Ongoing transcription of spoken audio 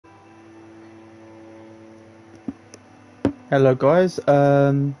Hello guys,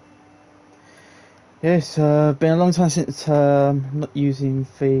 yes, been a long time since not using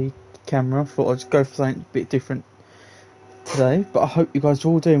the camera. Thought I'd just go for something a bit different today, but I hope you guys are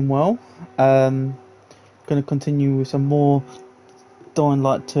all doing well. Gonna continue with some more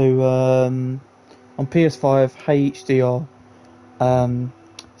DyingLight 2 on PS5 HDR.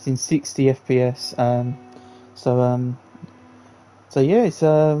 It's in 60 FPS. So yeah, it's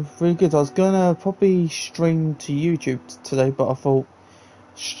really good. I was gonna probably stream to YouTube today, but I thought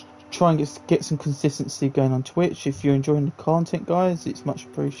try and get some consistency going on Twitch. If you're enjoying the content, guys, it's much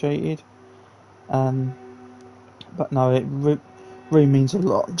appreciated. But no, it really means a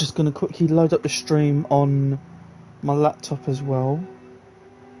lot. I'm just gonna quickly load up the stream on my laptop as well.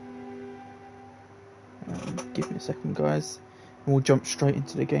 Give me a second, guys, and we'll jump straight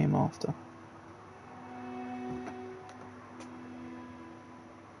into the game after.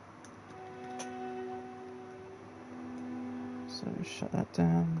 So shut that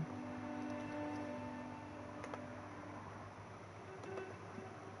down.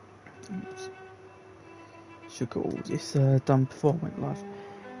 Oops. Should get all this done before I went live.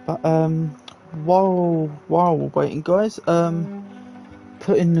 But while we're waiting, guys,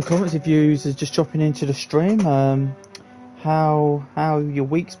 put in the comments if you are just dropping into the stream. How your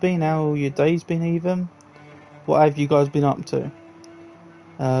week's been, how your day's been, even. What have you guys been up to?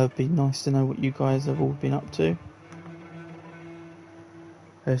 Be nice to know what you guys have all been up to.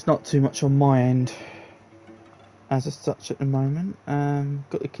 There's not too much on my end as such at the moment.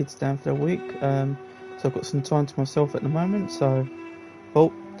 Got the kids down for the week, so I've got some time to myself at the moment. So,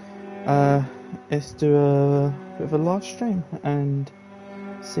 let's do a bit of a live stream and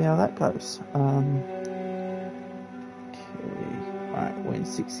see how that goes. Okay, right, we're in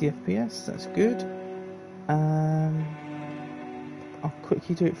 60 FPS. That's good. I'll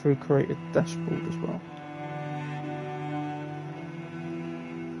quickly do it through create a dashboard as well.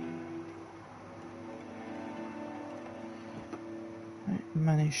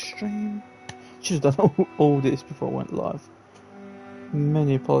 Manage stream. Should have done all this before I went live.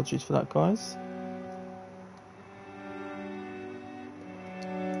 Many apologies for that, guys.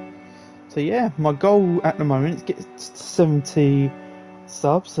 So yeah, my goal at the moment is to get 70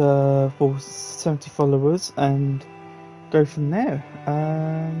 subs for 70 followers and go from there.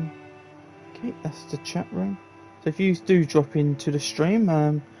 Okay, that's the chat room. So if you do drop into the stream,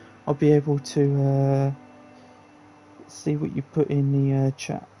 I'll be able to see what you put in the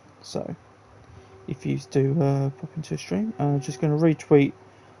chat. So if you do pop into a stream, I'm just going to retweet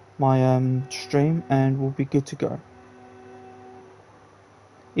my stream and we'll be good to go.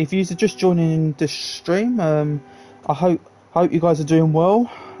 If you're just joining the stream, I hope you guys are doing well.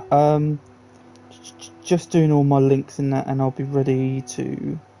 Just doing all my links in that, and I'll be ready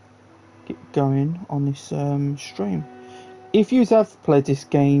to get going on this stream. If you have played this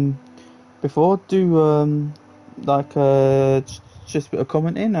game before, do just a bit of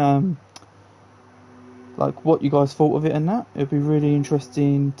commenting, like what you guys thought of it and that. It'd be really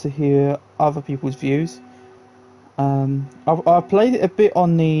interesting to hear other people's views. I played it a bit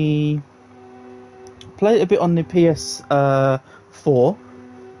on the PS4.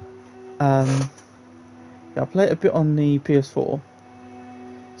 Yeah, I played it a bit on the PS4,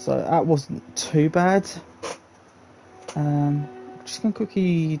 so that wasn't too bad. I'm just gonna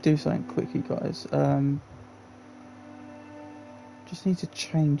quickly do something quickly, guys. Just need to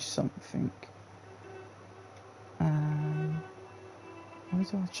change something. Why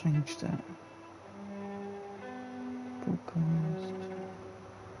did I change that? Broadcast.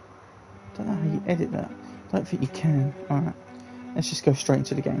 Don't know how you edit that. Don't think you can. Alright, let's just go straight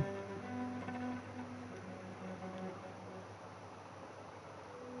into the game.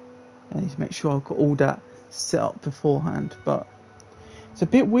 I need to make sure I've got all that set up beforehand, but it's a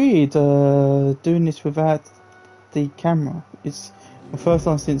bit weird doing this without the camera. It's the first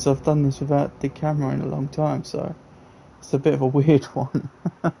time since I've done this without the camera in a long time, so it's a bit of a weird one.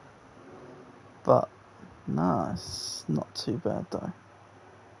 But nah, it's not too bad though.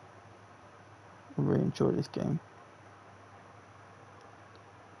 I really enjoy this game.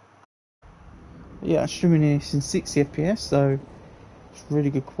 But yeah, I'm streaming this in 60 FPS, so it's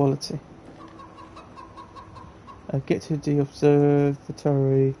really good quality. Get to the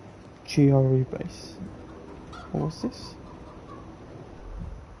observatory GRE base. What was this?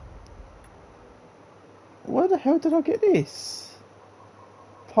 Where the hell did I get this?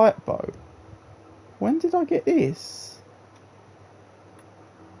 Pipe bow. When did I get this?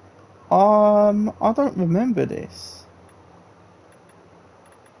 I don't remember this.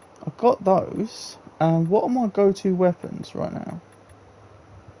 I got those. And what are my go-to weapons right now?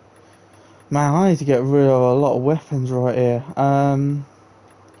 Man, I need to get rid of a lot of weapons right here.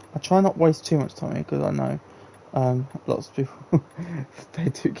 I try not to waste too much time here because I know lots of people they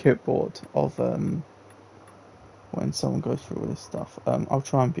do get bored of when someone goes through all this stuff. I'll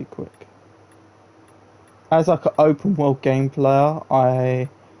try and be quick. As like an open world game player, I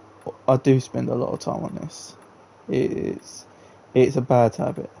do spend a lot of time on this. It's a bad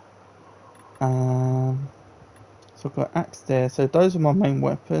habit. So I've got axe there. So those are my main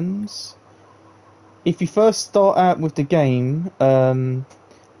weapons. If you first start out with the game,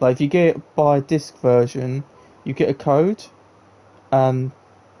 like if you get it by disc version, you get a code.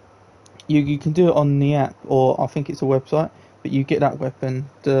 You can do it on the app, or I think it's a website. But you get that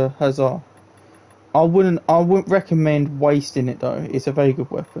weapon, the Huzzah. I wouldn't recommend wasting it though. It's a very good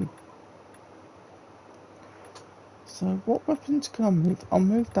weapon. So what weapons can I move? I'll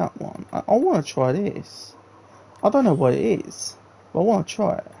move that one. I want to try this. I don't know what it is, but I want to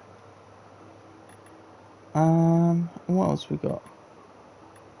try it. What else we got?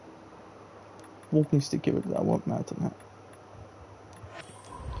 Walking stick, get rid of that. I want mad on that.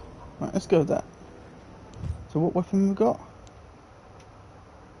 Right, let's go with that. So what weapon we got?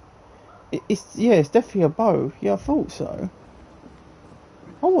 It's definitely a bow. Yeah, I thought so.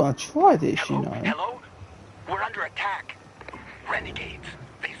 I want to try this, Hello? you know. Hello? We're under attack. Renegades.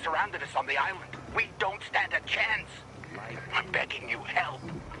 They surrounded us on the island. We don't stand a chance. I'm begging you, help.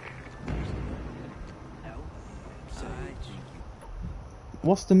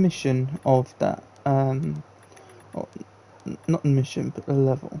 What's the mission of that? Not the mission, but the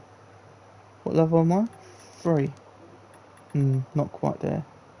level. What level am I? 3. Not quite there.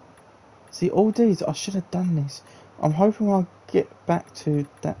 See, all these, I should have done this. I'm hoping I'll get back to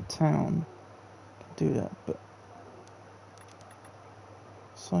that town to do that, but...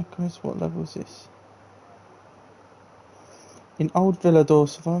 Psychos, what level is this? In Old Villador,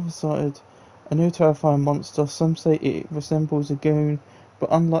 survivors sighted a new terrifying monster. Some say it resembles a goon, but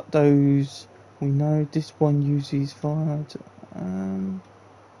unlike those we know, this one uses fire to...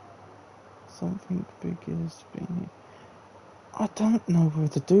 Something big is being... I don't know whether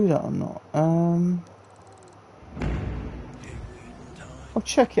to do that or not. I'll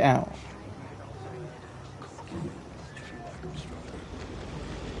check it out.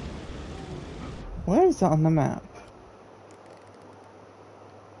 Where is that on the map?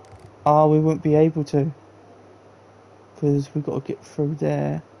 Ah, we won't be able to. Because we've got to get through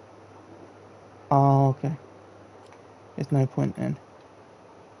there. Ah, okay. There's no point then.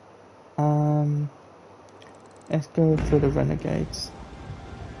 Let's go for the renegades.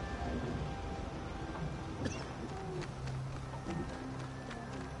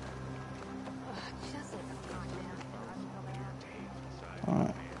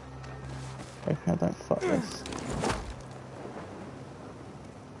 Alright. Okay, I don't fuck this.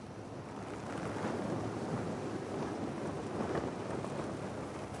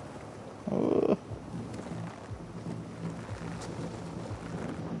 Oh.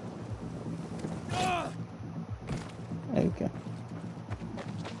 There we go.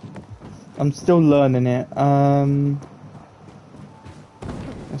 I'm still learning it.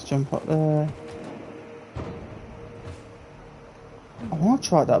 Let's jump up there. I want to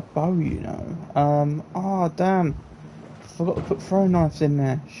try that bow, you know. Oh damn. Forgot to put throwing knives in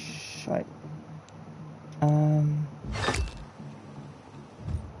there. Shite.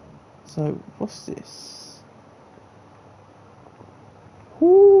 So, what's this?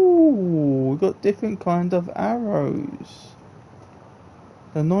 Ooh, we got different kind of arrows.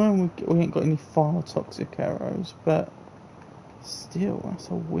 Annoying we ain't got any fire toxic arrows, but still, that's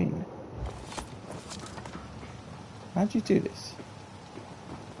a win. How'd you do this?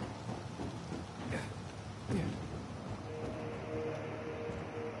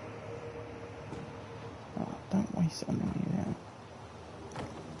 Oh, don't waste it on me now.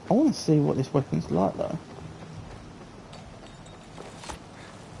 I want to see what this weapon's like though.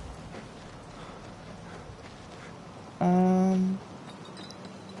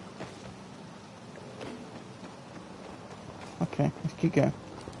 Okay, let's keep going.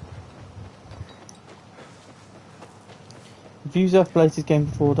 If you have played this game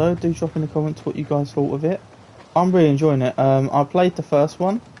before though, do drop in the comments what you guys thought of it. I'm really enjoying it. I played the first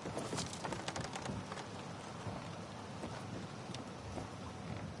one.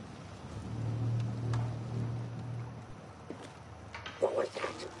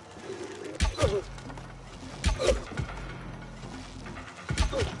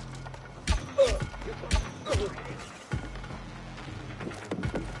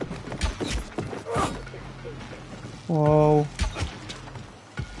 Whoa.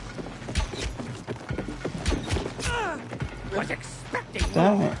 Was expecting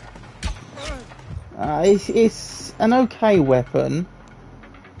Damn more. it. It's an okay weapon.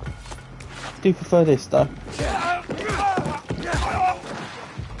 I do prefer this though.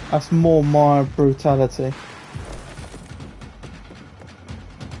 That's more my brutality.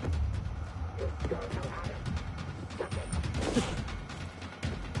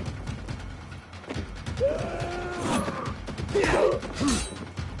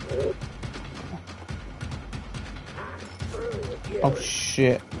 Oh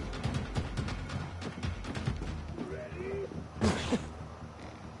shit.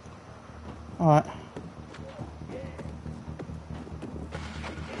 Alright.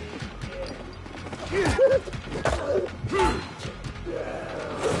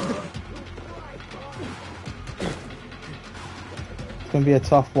 It's gonna be a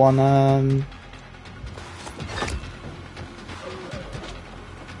tough one.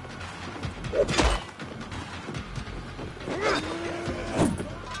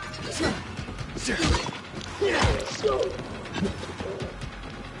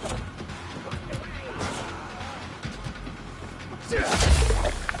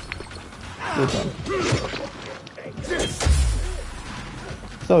 Good one.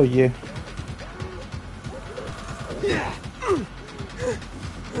 So you.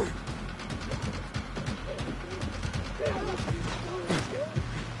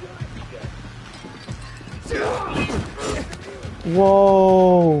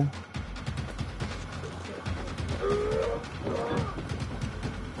 Whoa.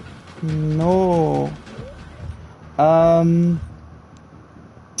 No.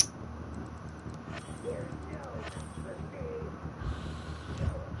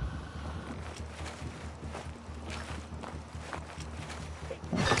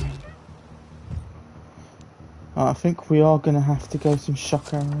 I think we are going to have to go some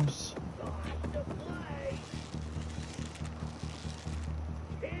shock arrows.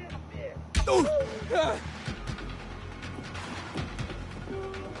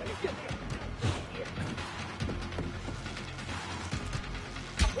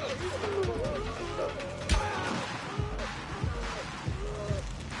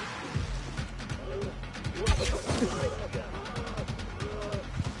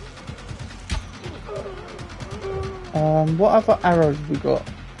 What other arrows have we got?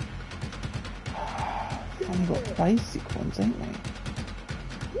 We've got basic ones, ain't we?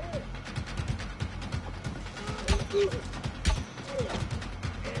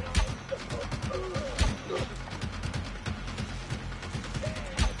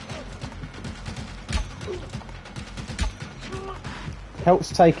 Helps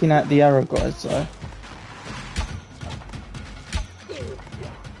taking out the arrow guys though.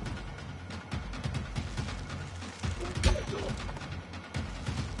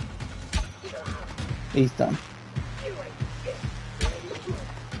 He's done.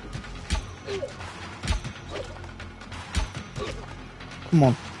 Come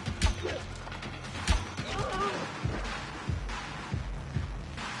on.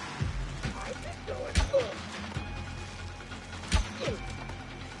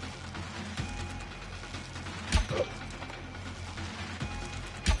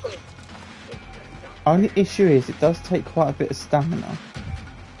 Only issue is it does take quite a bit of stamina.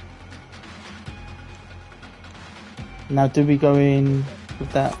 Now do we go in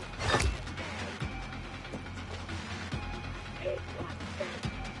with that?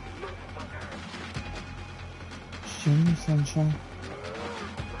 Shimmy sunshine.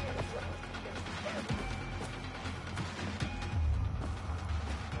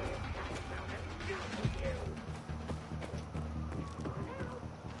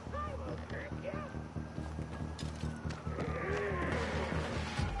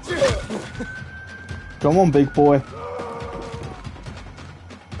 Come on, big boy.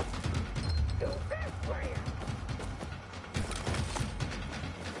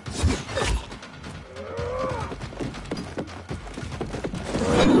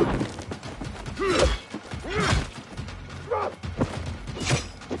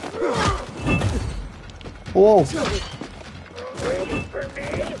 Whoa.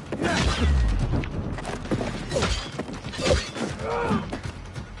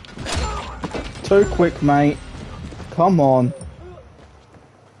 Too quick, mate. Come on.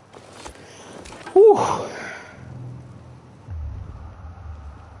 Whew.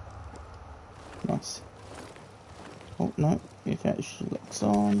 Nice. Oh, no. If that looks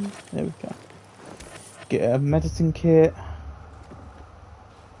on. There we go. Get a medicine kit.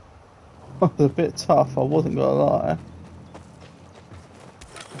 It was a bit tough, I wasn't gonna lie.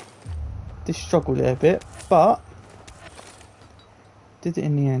 Did struggle there a bit, but did it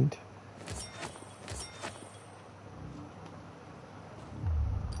in the end.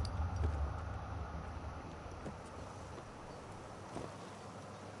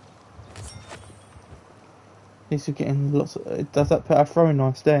 These are getting lots of... Does that put our throwing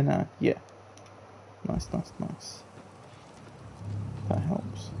knives there now? Yeah. Nice, nice, nice. That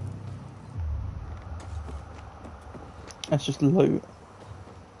helps. That's just loot.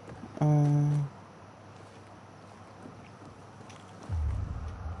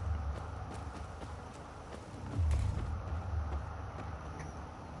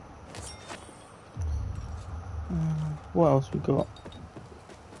 What else we got?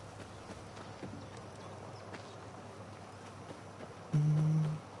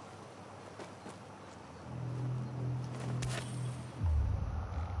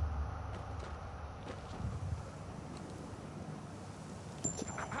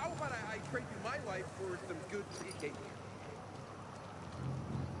 How about I trade you my life for some good gaming?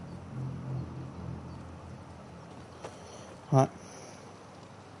 Right.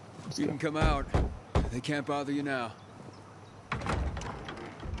 You can come out. They can't bother you now.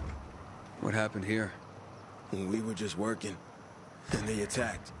 What happened here? We were just working, and they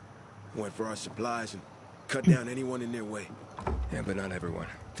attacked. Went for our supplies and cut down anyone in their way. Yeah, but not everyone.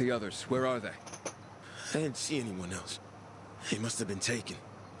 The others, where are they? I didn't see anyone else. They must have been taken.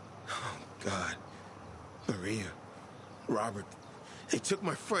 Oh, God. Maria, Robert, they took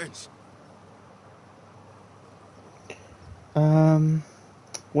my friends. When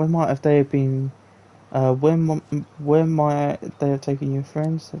might have they been... when might they have taken your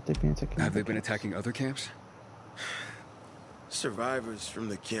friends? Have they been attacking? Have they been attacking other camps? Survivors from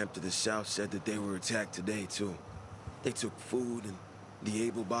the camp to the south said that they were attacked today, too. They took food and the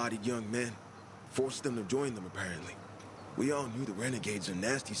able-bodied young men. Forced them to join them, apparently. We all knew the renegades are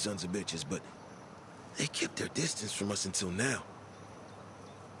nasty sons of bitches, but they kept their distance from us until now.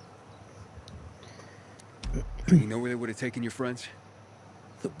 You know where they would have taken your friends?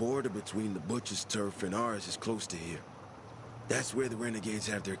 The border between the butcher's turf and ours is close to here. That's where the renegades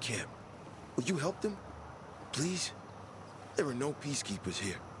have their camp. Will you help them? Please? There are no peacekeepers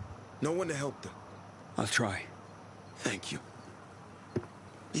here. No one to help them. I'll try. Thank you.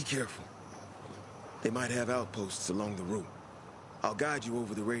 Be careful. They might have outposts along the route. I'll guide you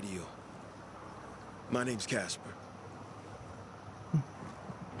over the radio. My name's Casper.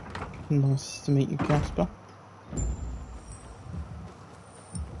 Nice to meet you, Casper.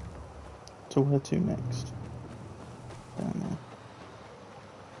 So where to next? Down there.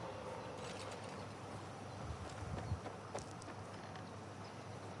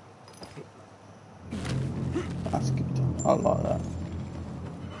 That's good. I like that.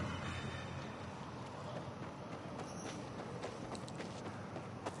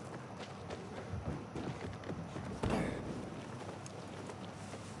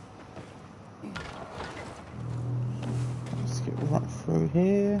 Let's get right through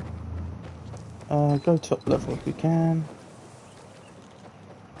here. Go top level if we can.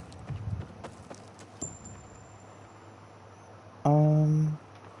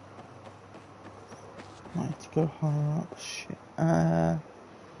 Right, to go higher up. Shit. Alright.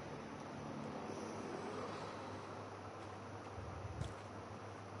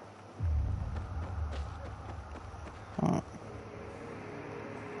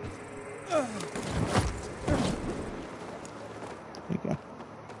 There you go.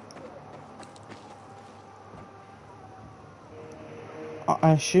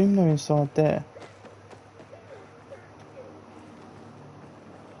 I assume they're inside there.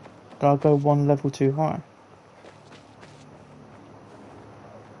 Gotta go one level too high.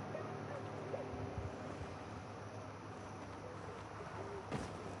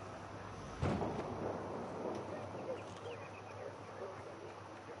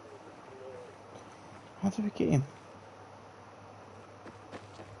 How do we get in?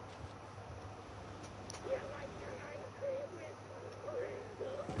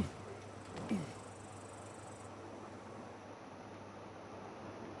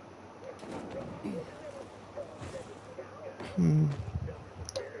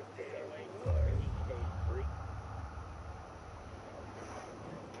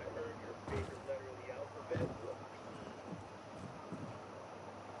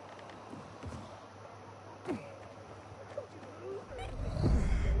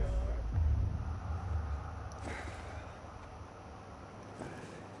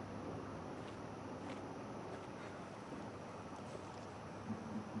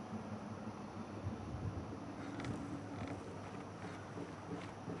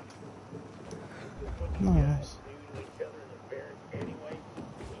 Nice.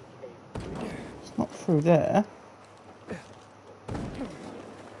 It's not through there.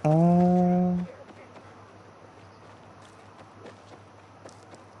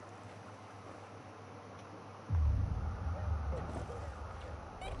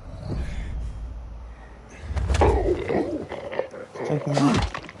 take him out.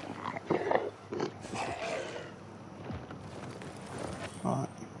 Right.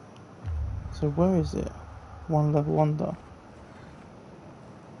 So where is it? One level under.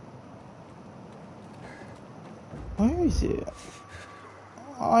 Where is it?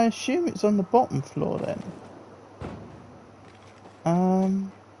 I assume it's on the bottom floor then.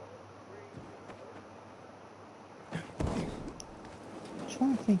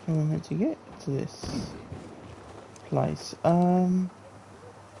 Trying to think how we're meant to get to this place. Not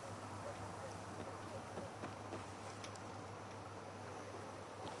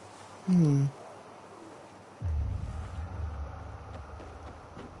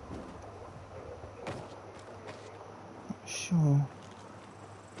sure.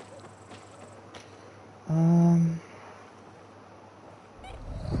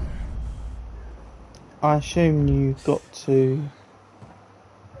 I assume you've got to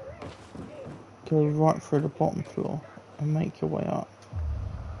go right through the bottom floor and make your way up.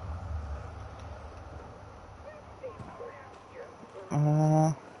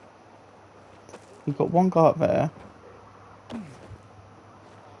 You've got one guy up there.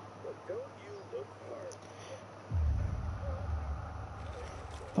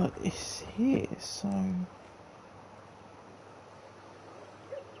 But it's here, so...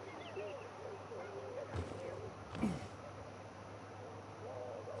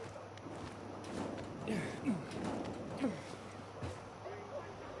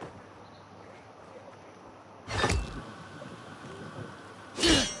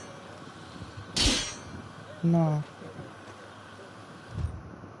 No.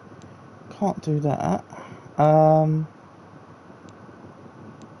 Can't do that. Got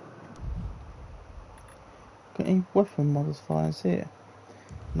any weapon modifiers here?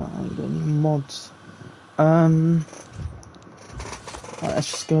 No, I ain't got any mods. Right,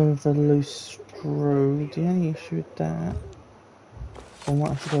 let's just go with the loose screw. The only issue with that, I might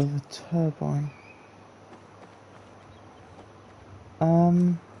have to go with a turbine.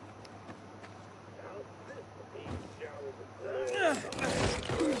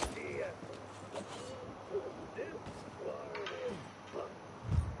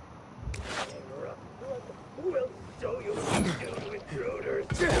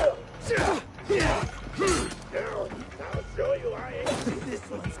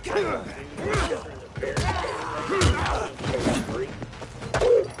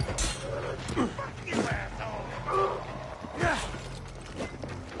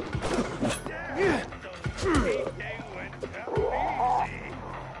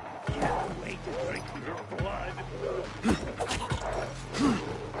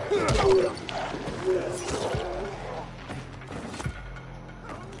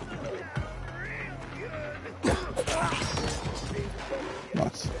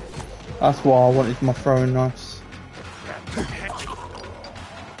 Nice. That's why I wanted my throwing knives.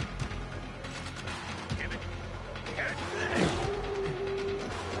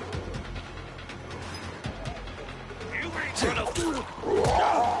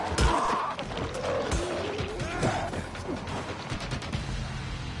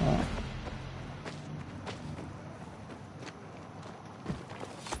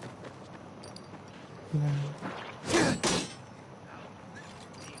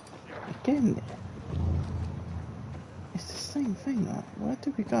 Again, it's the same thing. Like, where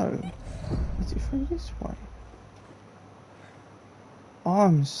do we go? Is it through this way?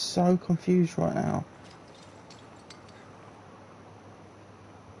 I'm so confused right now.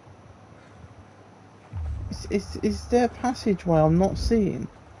 Is there a passageway I'm not seeing?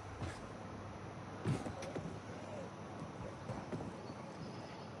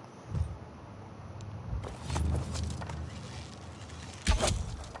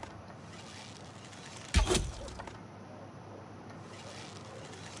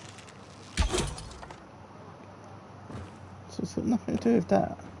 So it's got nothing to do with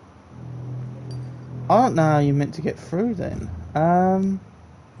that. I don't know how you're meant to get through then.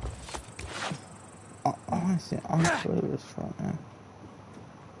 Honestly, I'm clueless right now.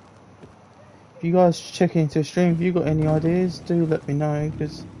 If you guys check into the stream, if you got any ideas, do let me know,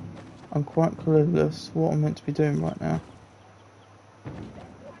 because I'm quite clueless what I'm meant to be doing right now.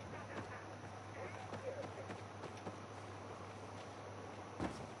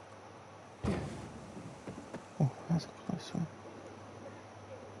 Oh, that's a close one.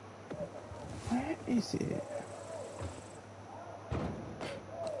 Where is it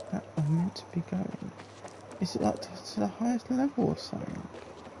that I'm meant to be going? Is it like to the highest level or something?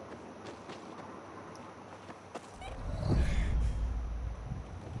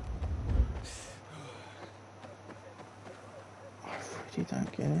 I really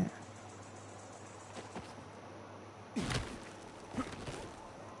don't get it.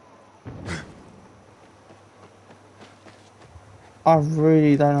 I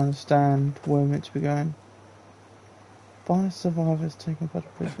really don't understand where we're meant to be going. Find survivors taken by the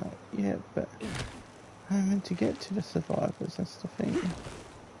prisoner. Yeah, but how am I meant to get to the survivors? That's the thing.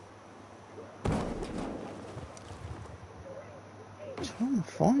 Trying to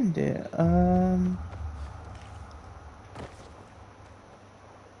find it.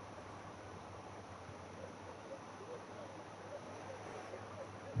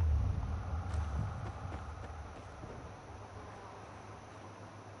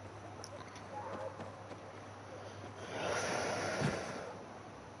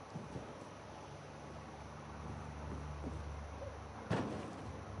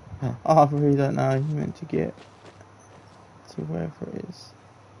 I really don't know how you're meant to get to wherever it is.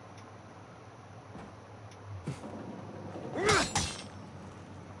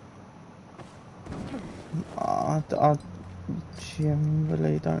 I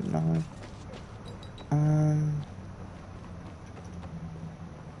genuinely don't know.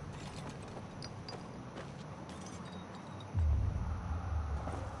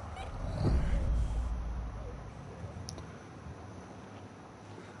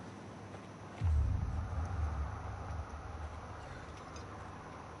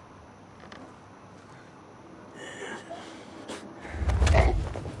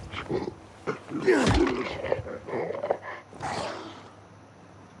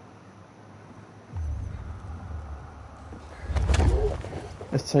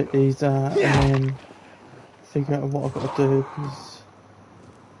 Let's take these out and then figure out what I've got to do, because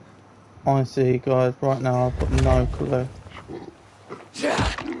honestly guys, right now I've got no clue.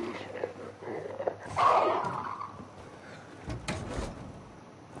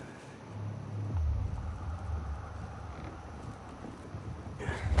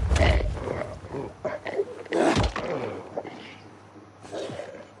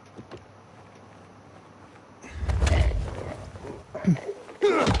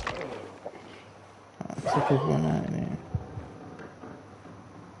 Take everyone out in here.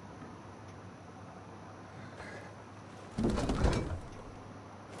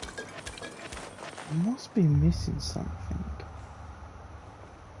 I must be missing something.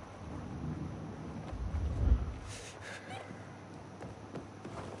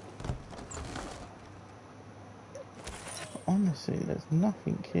 Honestly, there's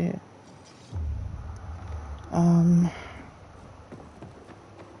nothing here. I'll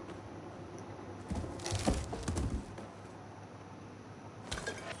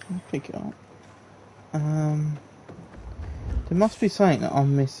pick it up. There must be something that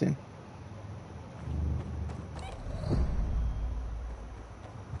I'm missing.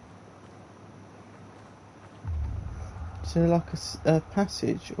 Is there like a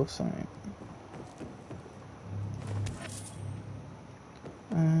passage or something?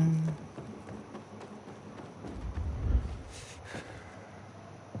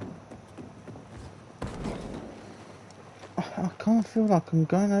 I kind of feel like I'm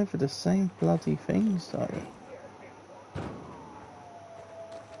going over the same bloody things though. I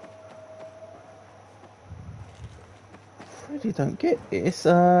really don't get this. Is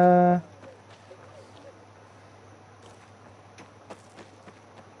there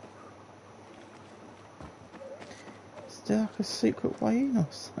like a secret way in or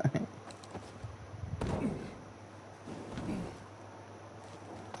something?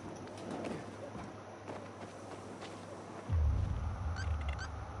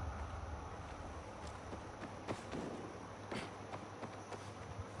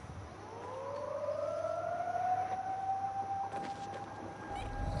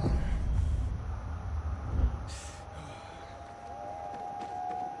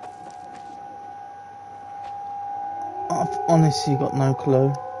 I've honestly got no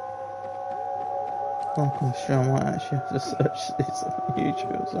clue. I'm sure I might actually have to search this on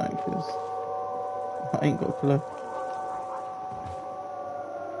YouTube or something, because I ain't got a clue.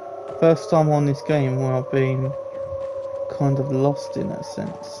 First time on this game where I've been kind of lost in that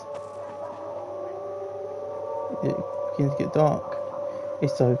sense. It begins to get dark.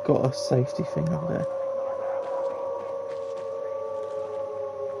 It's though got a safety thing over there.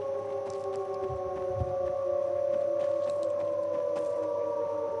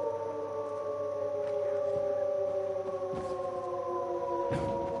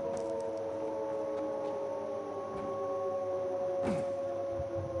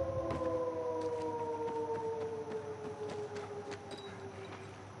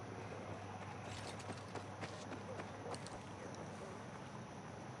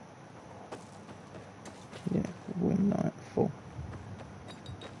 Yeah, win nightfall.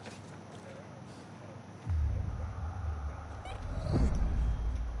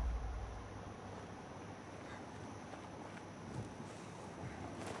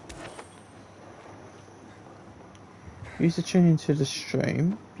 Use to tune into the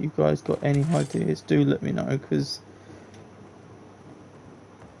stream. If you guys got any ideas, do let me know, because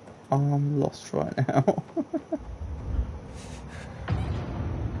I'm lost right now.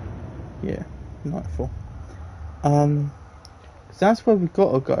 Yeah, nightfall. 'Cause that's where we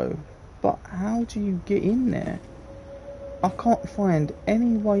gotta go. But how do you get in there? I can't find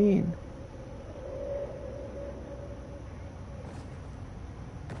any way in.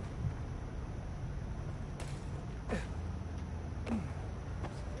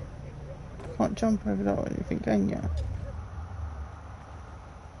 Can't jump over that or anything, can you?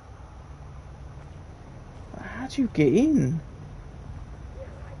 How do you get in?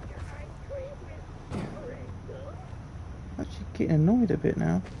 I'm actually getting annoyed a bit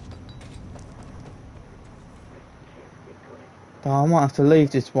now. Oh, I might have to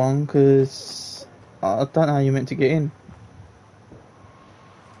leave this one because I don't know how you're meant to get in.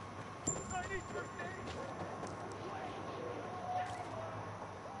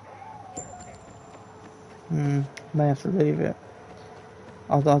 May have to leave it.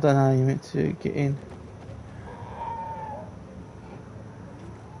 I don't know how you're meant to get in.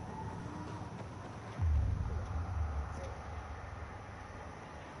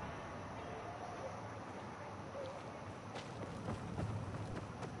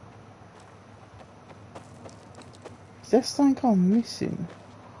 Is there something I'm missing?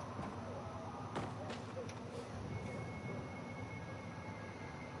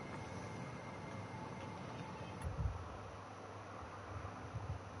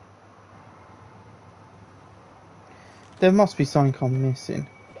 There must be something I'm missing.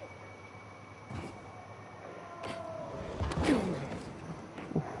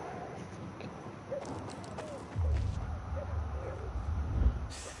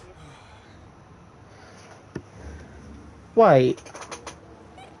 Wait.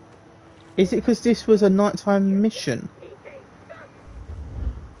 Is it because this was a nighttime mission?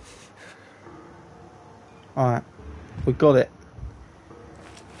 Alright. We got it.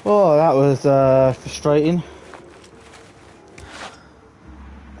 Oh, that was frustrating.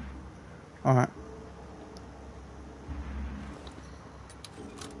 Alright.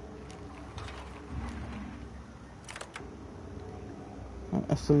 Oh,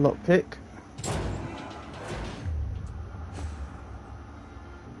 that's a lockpick.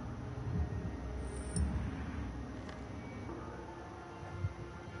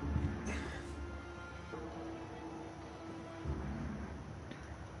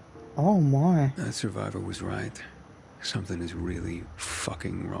 Oh my. That survivor was right. Something is really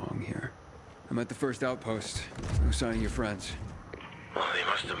fucking wrong here. I'm at the first outpost. No sign of your friends. Well, they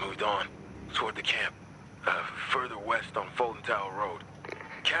must have moved on toward the camp. Further west on Fulton Tower Road.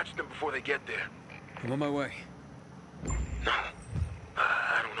 Catch them before they get there. I'm on my way. No,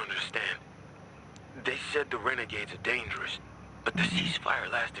 I don't understand. They said the renegades are dangerous, but the ceasefire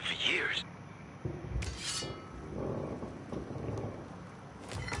lasted for years.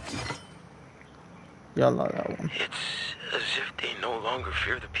 Yeah, I like that one. It's as if they no longer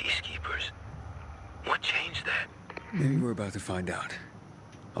fear the peacekeepers. What changed that? Maybe we're about to find out.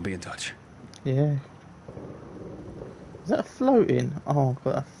 I'll be in touch. Yeah. Is that floating? Oh,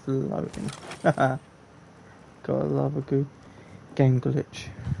 got that floating. Gotta love a good game glitch.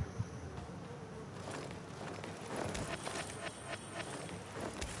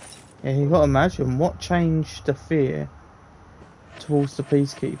 Yeah, you gotta imagine what changed the fear towards the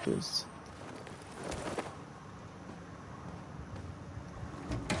peacekeepers.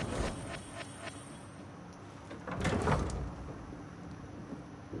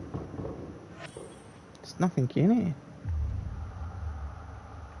 There's nothing in here.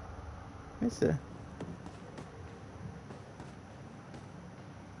 Is there?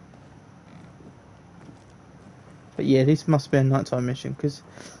 But yeah, this must be a nighttime mission because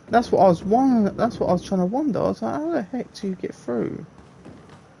that's what I was wondering. That's what I was trying to wonder. I was like, how the heck do you get through?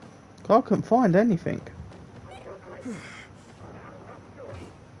 'Cause I couldn't find anything.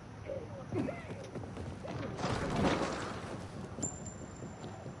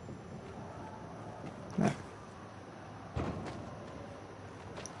 No.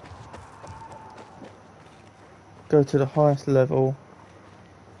 Go to the highest level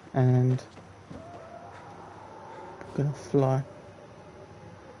and I'm gonna fly.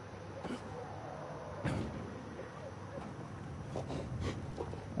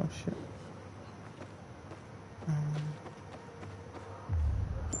 Oh shit.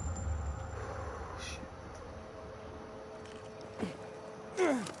 Shit.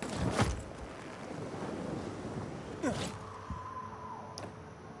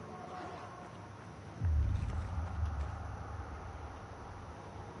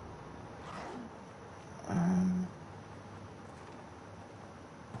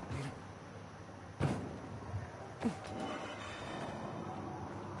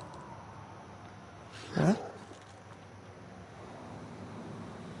 Yeah.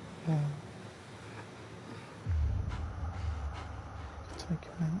 Take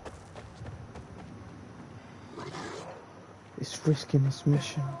a minute. It's risking this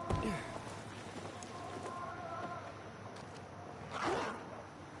mission.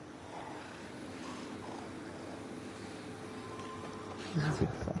 He's a big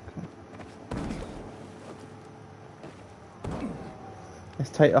fucker.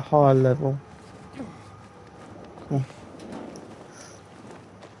 Let's take a higher level. Come on.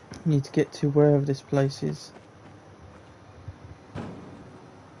 Need to get to wherever this place is.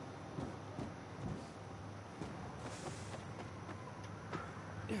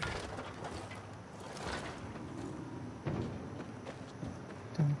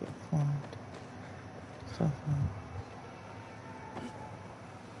 Don't get fired. Stuff out.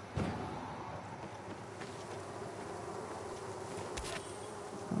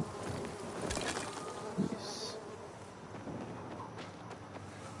 Yes.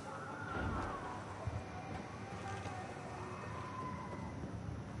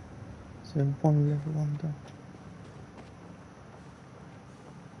 So one level under.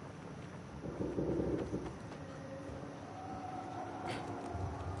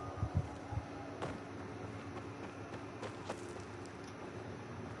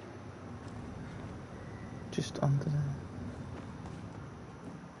 Just under there.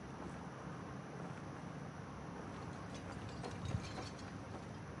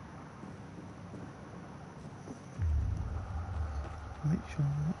 Make sure I'm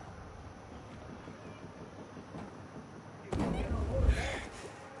not.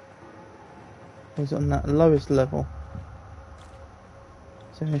 Was on that lowest level.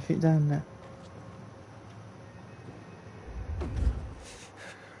 Is there anything down there?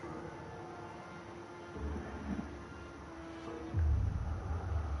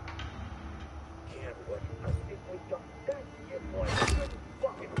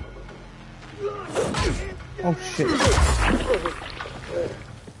 Oh shit.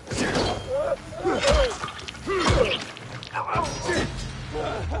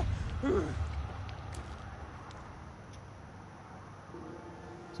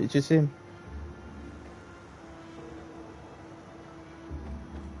 Is it just him?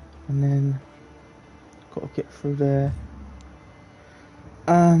 And then gotta get through there.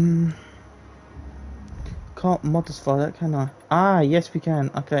 Can't modify that, can I? Ah, yes we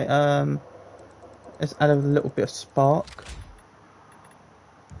can. Okay, let's add a little bit of spark.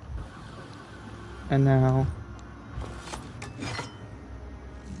 And now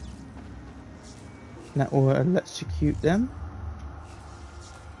that will electrocute them.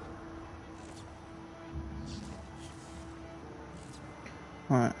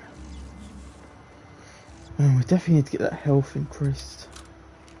 Right. Oh, we definitely need to get that health increased.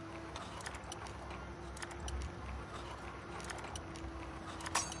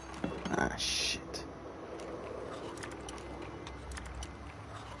 Ah, shit.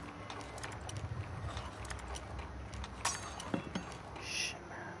 Shit,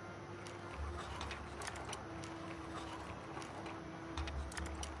 man.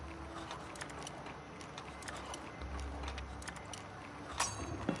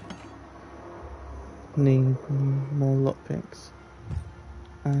 Need more lockpicks.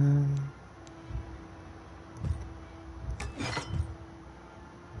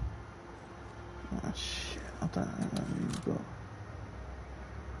 Oh shit, I don't know what we've got.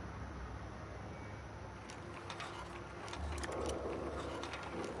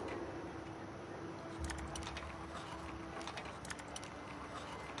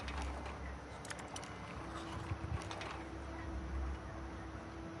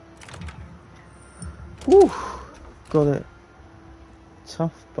 Woo! Got it.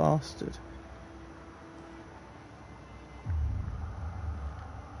 Tough bastard.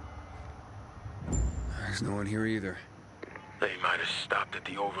 There's no one here either. They might have stopped at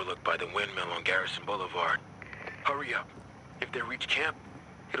the overlook by the windmill on Garrison Boulevard. Hurry up. If they reach camp,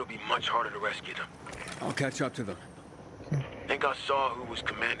 it'll be much harder to rescue them. I'll catch up to them. Think I saw who was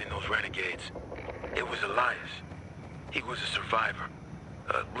commanding those renegades. It was Elias. He was a survivor.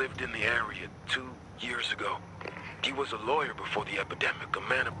 Lived in the area 2 years ago. He was a lawyer before the epidemic, a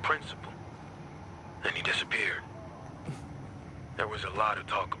man of principle. Then he disappeared. There was a lot of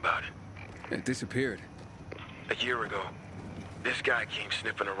talk about it. It disappeared. A year ago, this guy came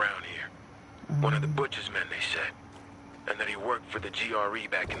sniffing around here. One of the butcher's men, they said. And that he worked for the GRE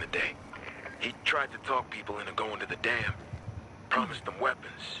back in the day. He tried to talk people into going to the dam. Promised them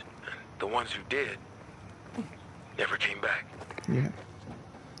weapons. And the ones who did never came back. Yeah.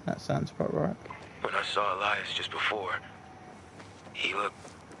 That sounds about right. When I saw Elias just before, he looked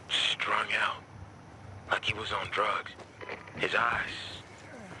strung out. like he was on drugs. His eyes,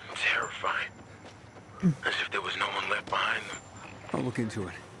 terrifying. As if there was no one left behind them. I'll look into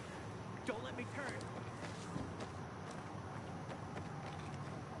it. Don't let me turn.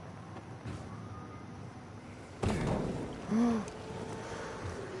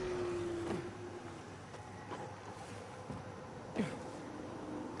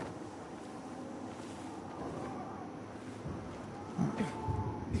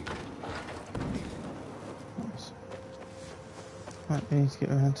 Right, we need to get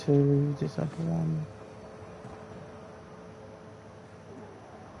around to this other one.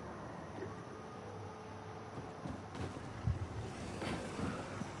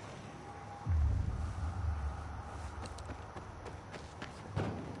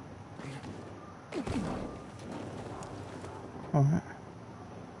 Alright.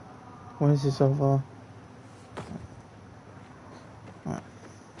 Where's this other? Right.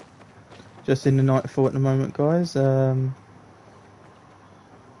 Just in the nightfall at the moment, guys.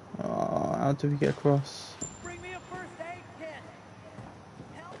 How do we get across? Bring me a first aid kit.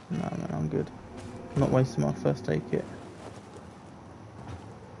 Help. No, man, I'm good. I'm not wasting my first aid kit.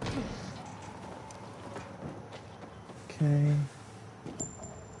 Okay.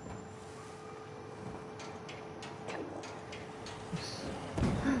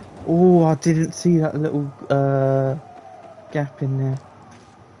 Oh, I didn't see that little gap in there.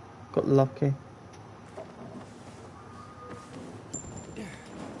 Got lucky.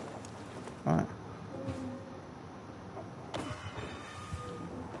 Alright.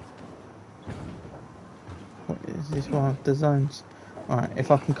 What is this one of the zones? Alright, if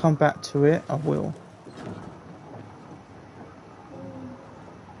I can come back to it, I will.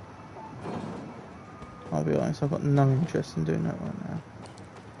 I'll be honest, I've got no interest in doing that right now.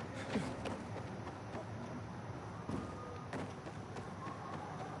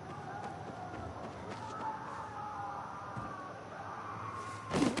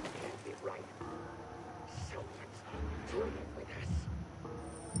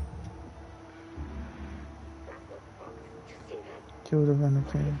 Kill the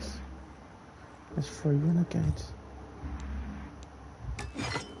renegades. There's 3 renegades.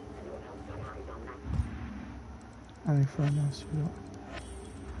 How many fire knives we got?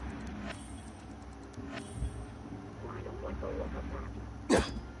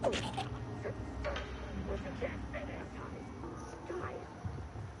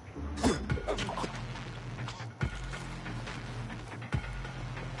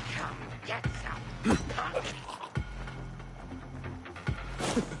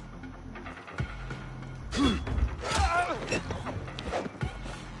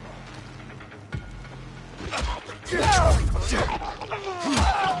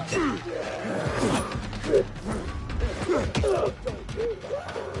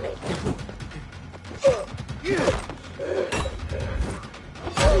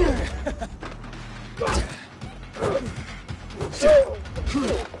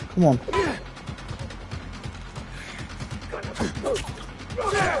 Come on.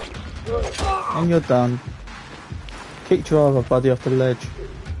 And you're done. Kicked your other buddy off the ledge.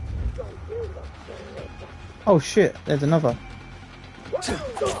 Oh shit, there's another.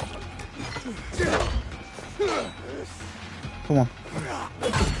 Come on.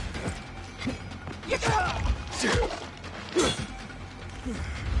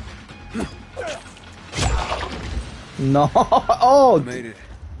 No! Oh! I made it.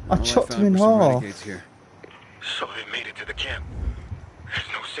 I chopped him in half. Here. So they made it to the camp. There's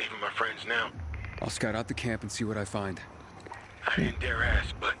no saving my friends now. I'll scout out the camp and see what I find. I didn't dare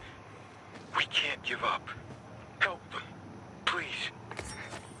ask, but we can't give up. Help them, please.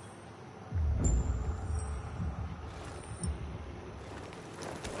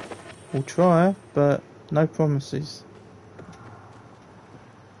 We'll try, but no promises.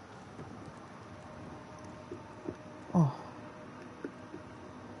 Oh.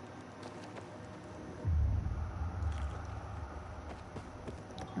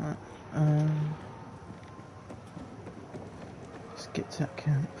 Right, let's get to that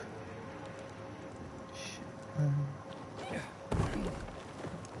camp. Shit,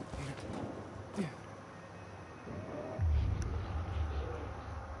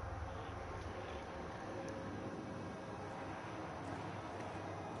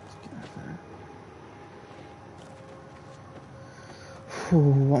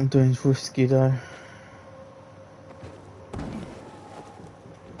 what I'm doing is risky though.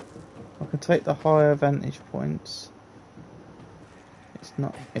 I can take the higher vantage points.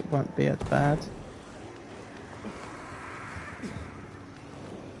 It won't be as bad.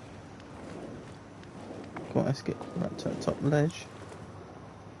 Come on, let's get right to the top ledge.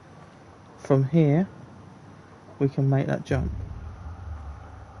 From here, we can make that jump.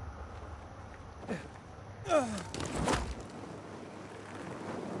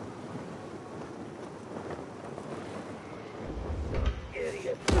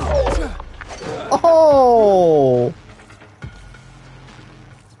 Oh!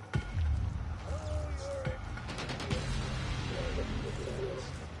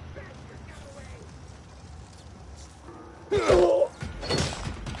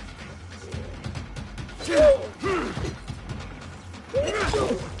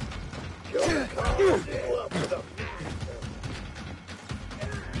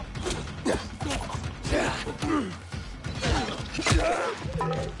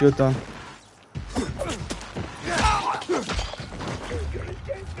 You're done.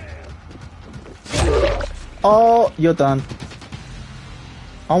 Oh, you're done.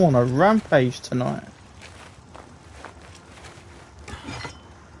 I'm on a rampage tonight.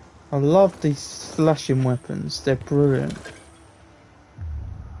 I love these slashing weapons. They're brilliant.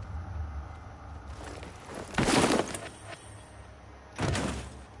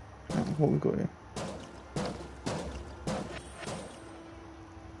 What we got here?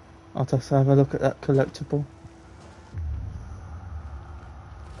 I'll just have a look at that collectible.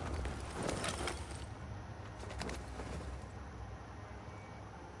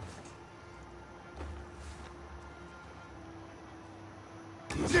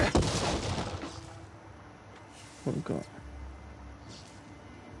 What we got?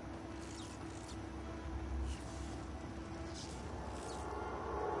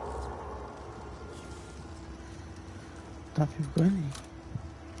 Don't think we've got any.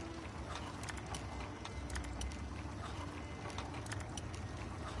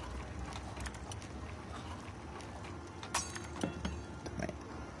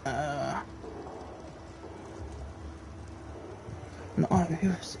 No,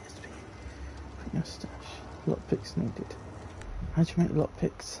 USB. Put your stash. Lockpicks needed. How do you make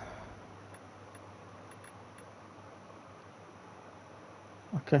lockpicks?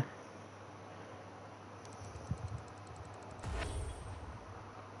 Okay.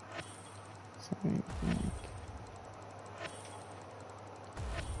 So we make.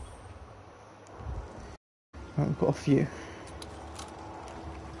 Right, we've got a few.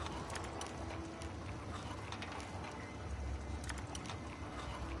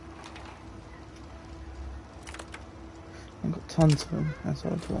 I've got tons of them as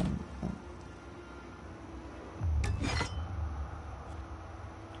I've gone.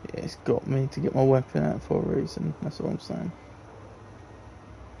 Yeah, it's got me to get my weapon out for a reason, that's all I'm saying.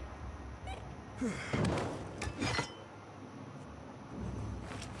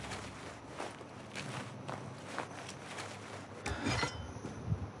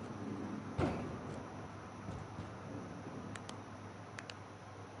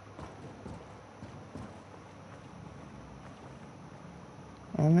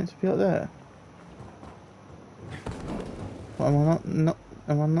 Am I meant to be up there? What, am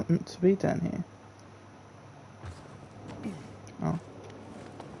I not meant to be down here? Oh.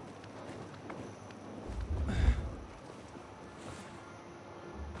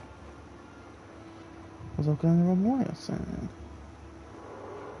 Was I going the wrong way or something?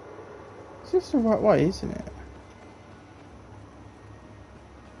 It's just the right way, isn't it?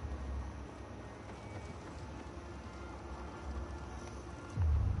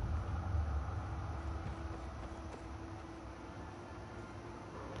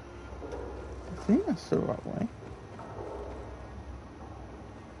 I think that's the right way.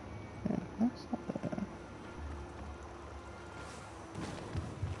 Yeah, that's not there.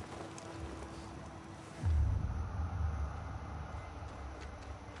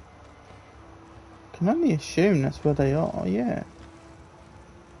 I can only assume that's where they are, yeah.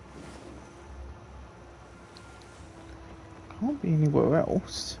 Can't be anywhere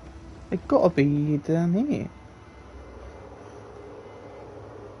else. They've got to be down here.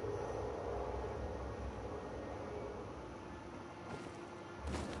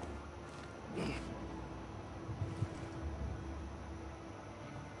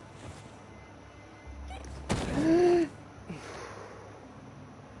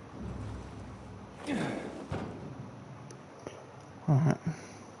 Alright.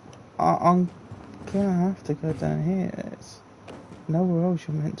 I'm gonna have to go down here. There's nowhere else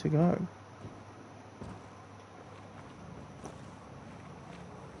you're meant to go.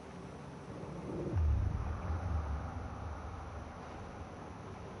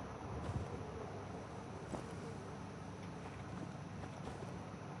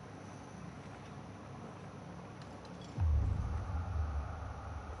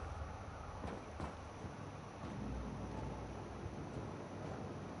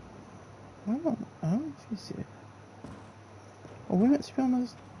 I don't know if you see it. we meant to be on the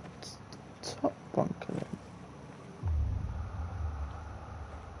top bunker then?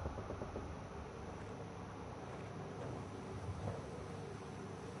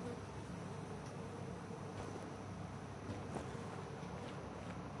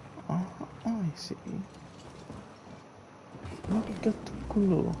 I see. Look at the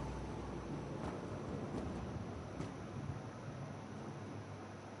clue.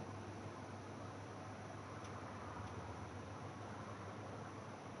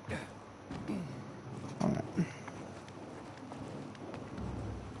 Alright.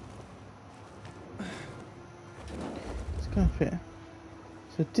 Let's go up here.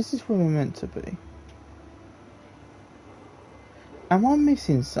 So this is where we're meant to be. Am I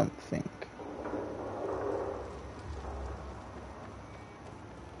missing something?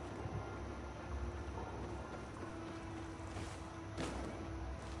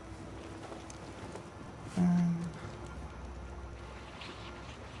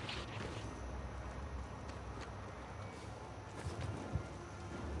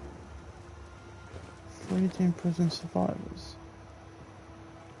 Freedom prison survivors.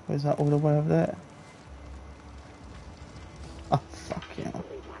 Where's that all the way over there? Oh, fuck yeah.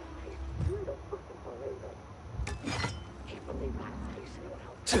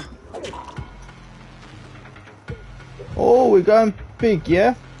 Oh, we're going big,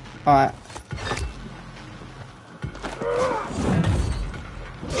 yeah? Alright.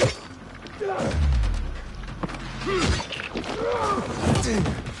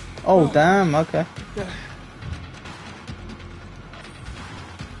 Oh, damn, okay.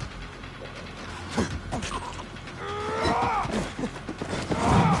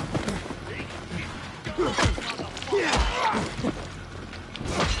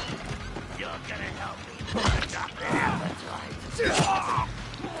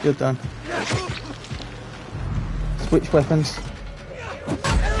 You're done. Switch weapons.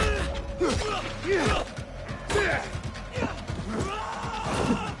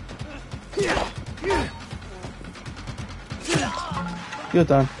 You're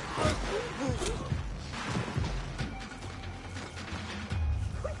done.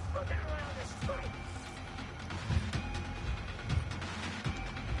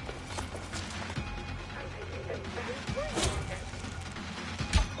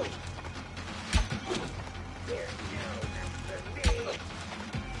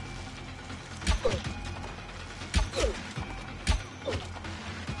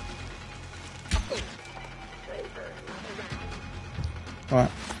 Right.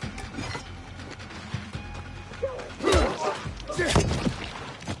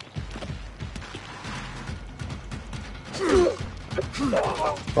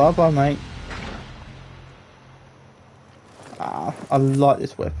 Bye bye, mate. Ah, I like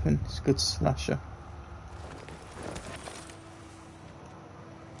this weapon. It's a good slasher.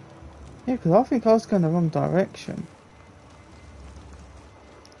 Yeah, because I think I was going the wrong direction.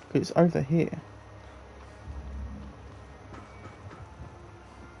 It's over here.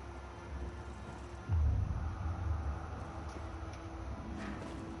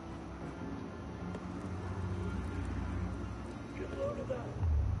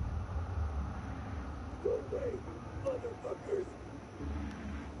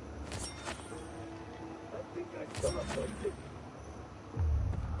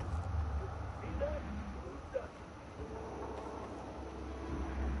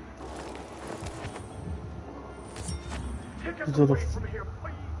 From here,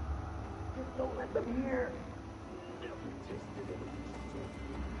 please. Just don't let them hear.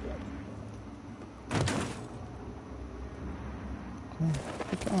 Okay,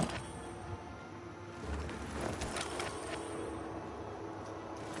 pick it up.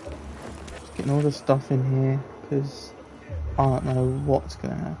 Just getting all the stuff in here because I don't know what's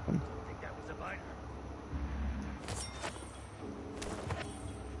going to happen.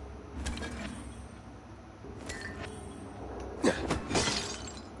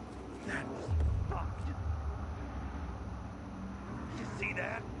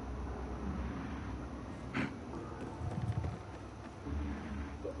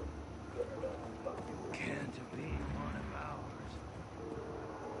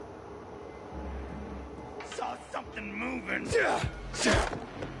 Something moving. Come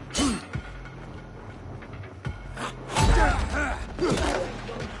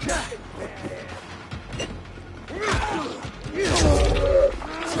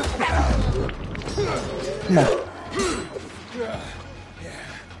on.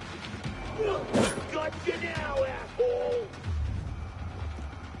 Got you now, asshole.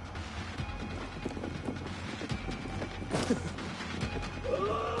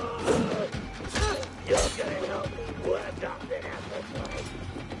 You're gonna help me. What something happened?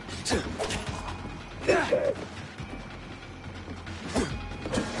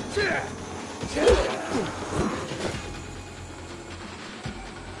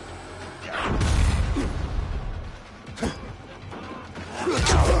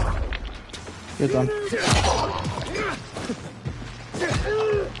 You're done.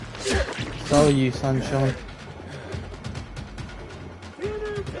 So are you, sunshine.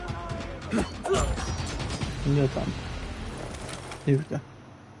 And you're done. Here we go.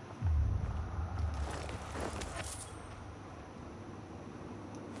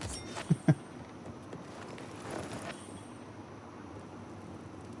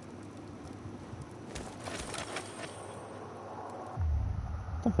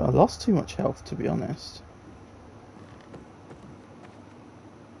 I don't think I lost too much health, to be honest.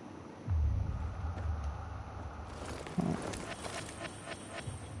 Right.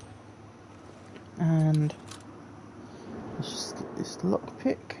 And let's just get this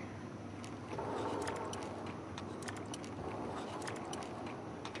lockpick.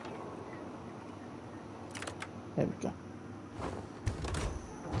 There we go.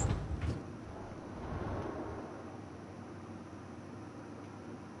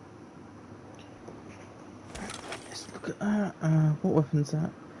 Look at that. What weapon's that?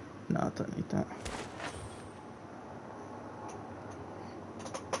 No, I don't need that.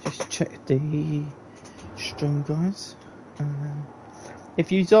 Just check the stream, guys.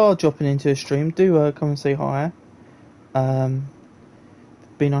 If you are dropping into a stream, do come and say hi.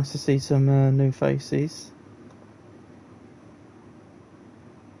 Be nice to see some new faces.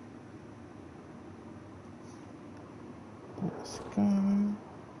 Let's go.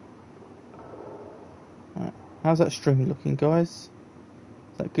 Right. How's that stream looking, guys?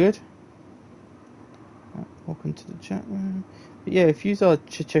 Is that good? Right. Welcome to the chat room. But yeah, if you are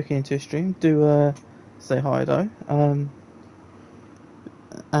checking into a stream, do say hi though.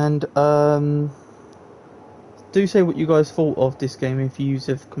 And do say what you guys thought of this game if you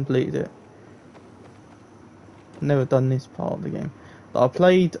have completed it. Never done this part of the game. But I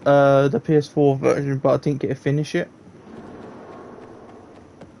played the PS4 version, but I didn't get to finish it.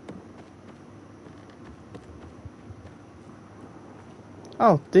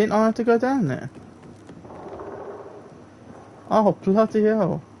 Oh, didn't I have to go down there? Oh, bloody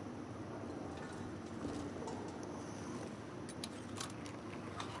hell.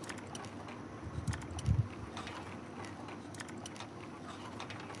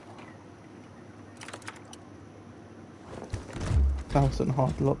 That wasn't a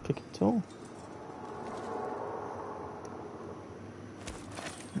hard lockpick at all.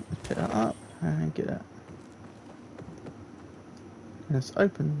 Pick that up and get that. And it's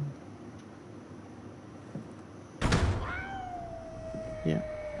open. Yeah.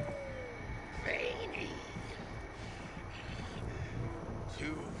 Veiny.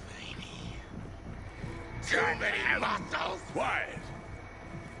 Too veiny. Too many muscles. Quiet.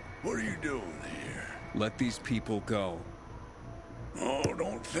 What are you doing here? Let these people go. Oh,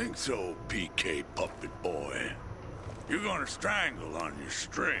 don't think so, PK puppet boy. You're gonna strangle on your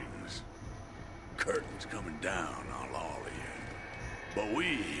strings. Curtain's coming down on all of you. But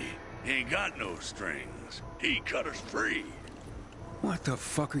we ain't got no strings. He cut us free. What the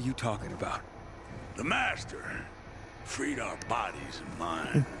fuck are you talking about? The master freed our bodies and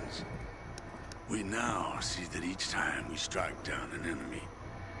minds. We now see that each time we strike down an enemy,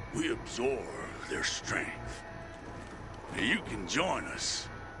 we absorb their strength. Now you can join us,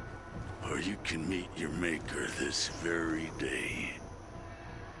 or you can meet your maker this very day.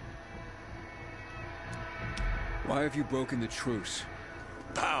 Why have you broken the truce?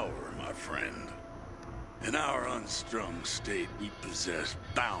 Power, my friend. In our unstrung state, we possess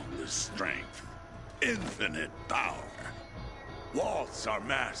boundless strength, infinite power. Waltz, our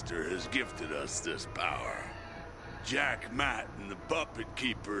master, has gifted us this power. Jack, Matt, and the puppet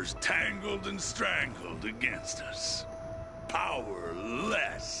keepers tangled and strangled against us.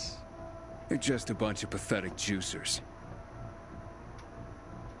 Powerless. They're just a bunch of pathetic juicers.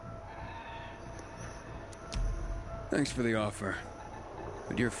 Thanks for the offer,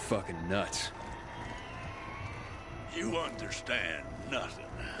 but you're fucking nuts. You understand nothing.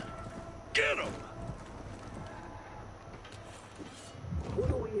 Get him! What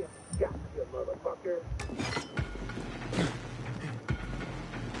do we got, you motherfucker?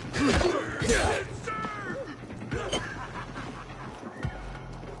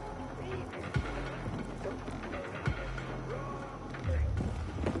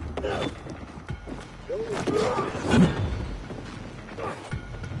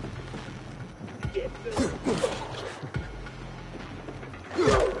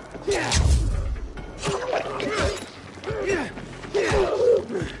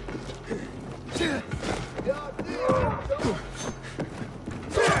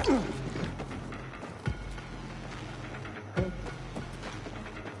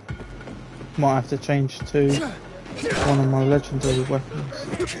 Might have to change to one of my legendary weapons.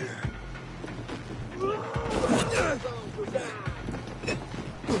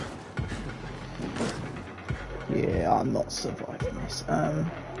 Yeah, I'm not surviving this.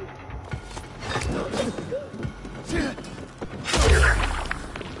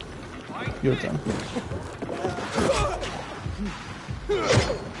 You're done.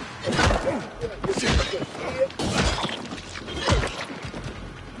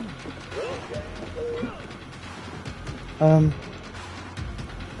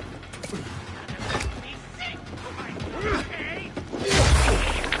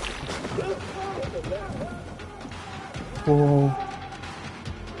 Whoa.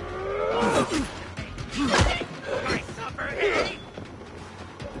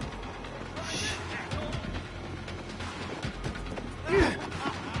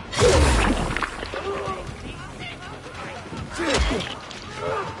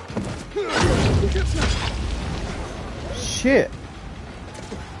 Shit.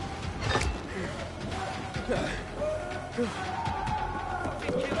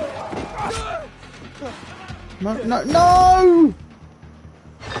 No, no, no!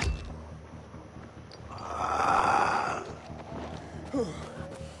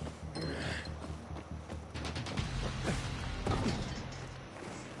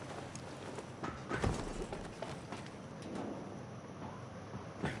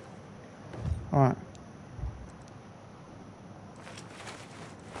 Alright.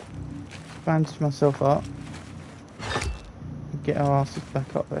 Bandage myself up. And get our asses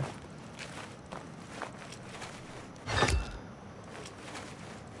back up there.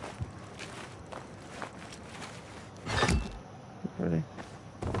 Ready?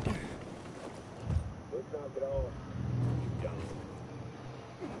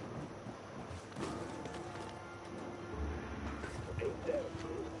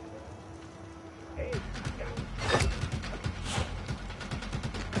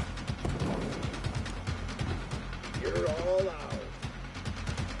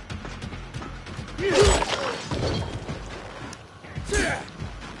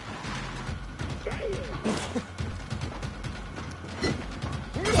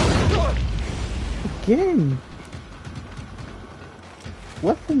 Again!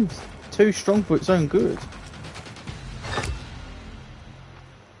 Weapon's too strong for its own good.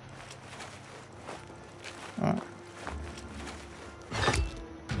 Alright.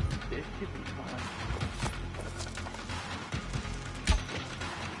 This should be fun.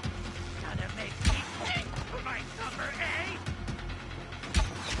 Gonna make me sick for my supper, eh?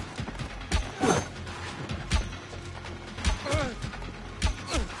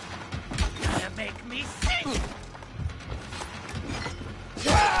 Gonna make me sick!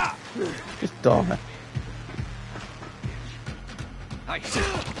 Just die.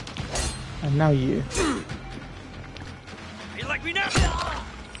 And now you. You like me now?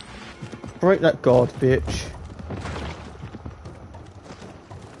 Break that guard, bitch.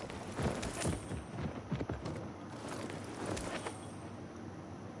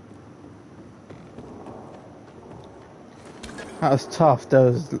 That was tough.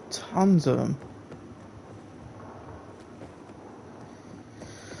 There was tons of them.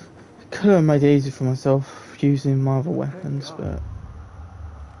 Could have made it easy for myself using my other weapons, but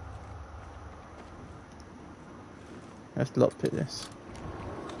let's lockpick this.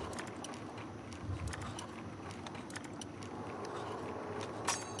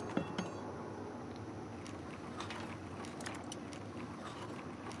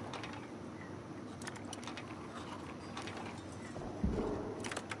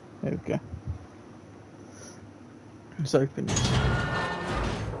 There we go. Let's open it.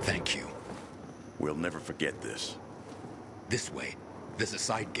 Thank you. We'll never forget this. This way. There's a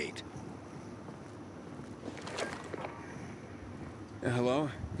side gate. Hello?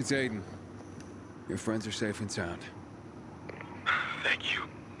 It's Aiden. Your friends are safe and sound. Thank you,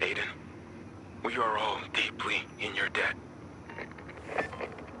 Aiden. We are all deeply in your debt.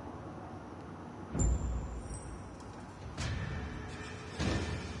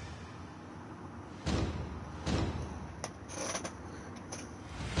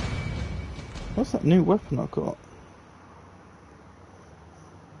 What's that new weapon I got?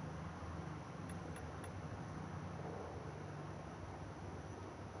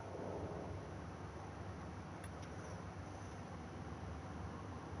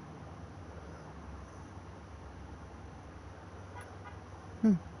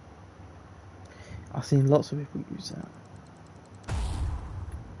 I've seen lots of people use that.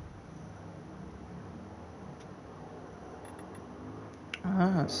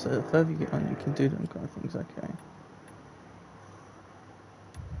 Ah, so the further you get on, you can do them kind of things, okay.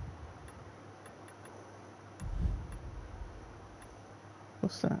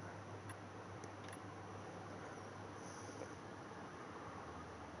 What's that?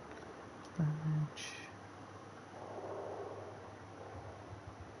 Damage.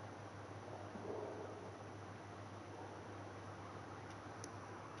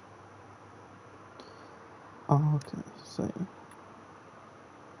 Oh, okay, so.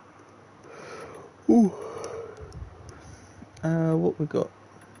 Ooh. What we got?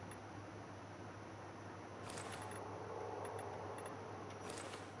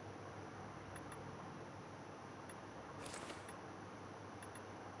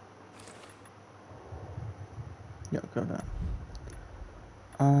 Yeah, got that.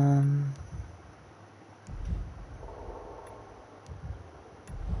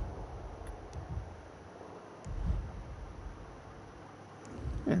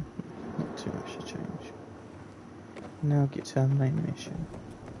 Yeah, not too much to change. Now get to our main mission.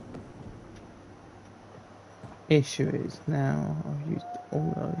 Issue is now I've used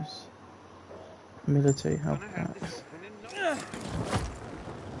all those military health packs.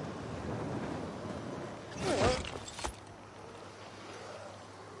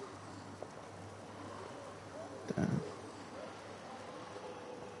 Damn.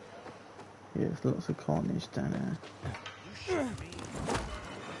 Yeah, there's lots of carnage down there.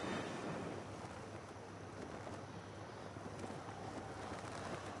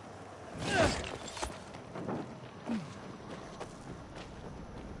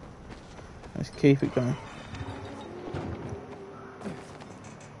 Let's keep it going.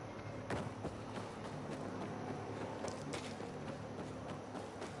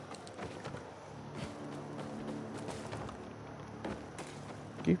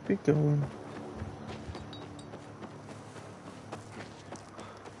 Keep it going.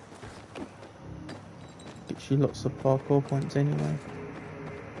 Gets you lots of parkour points anyway.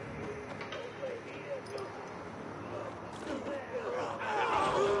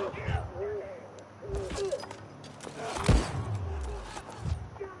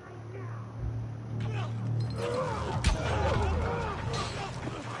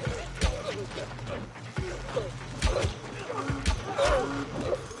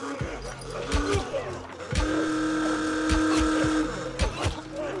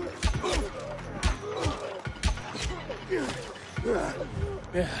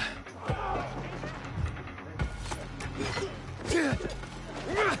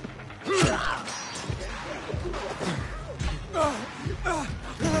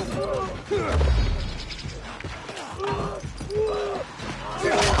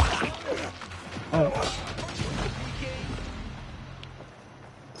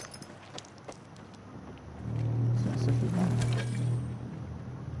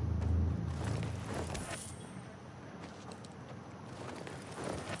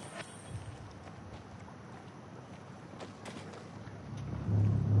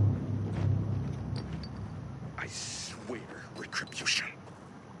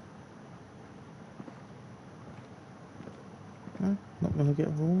 Not gonna get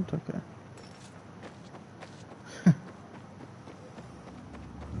ruled, okay.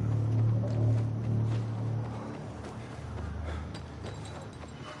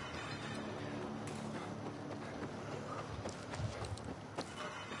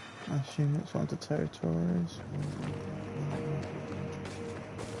 I assume it's one of the territories.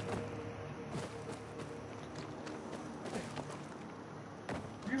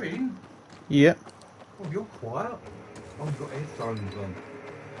 You in? Yep. Oh, you're quiet. Oh, you've got headphones on.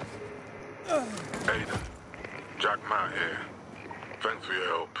 Aiden, Jack Matt here. Thanks for your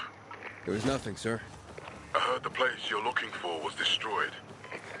help. There was nothing, sir. I heard the place you're looking for was destroyed.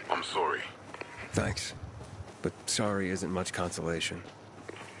 I'm sorry. Thanks. But sorry isn't much consolation.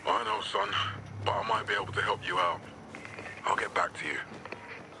 I know, son, but I might be able to help you out. I'll get back to you.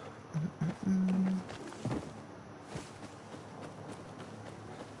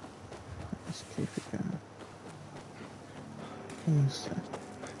 Let's keep it going. Almost there.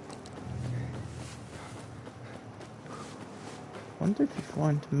 I wonder if you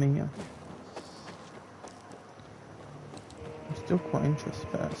find Mia. I'm still quite interested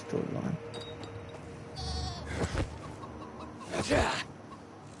about that storyline.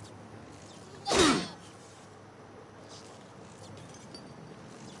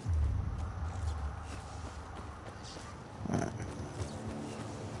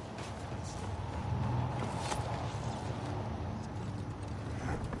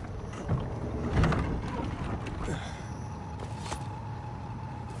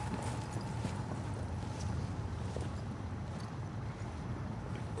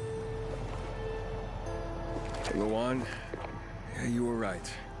 Luan, yeah, you were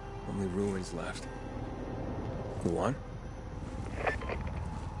right. Only ruins left. Luan?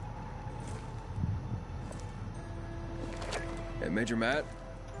 Hey, Major Matt?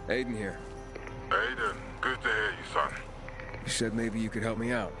 Aiden here. Aiden, good to hear you, son. You said maybe you could help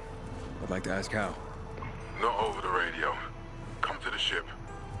me out. I'd like to ask how. Not over the radio. Come to the ship.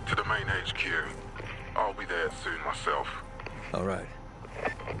 To the main HQ. I'll be there soon myself. All right.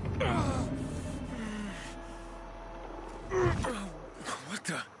 What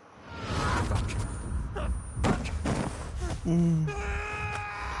the?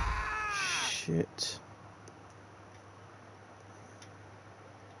 Shit.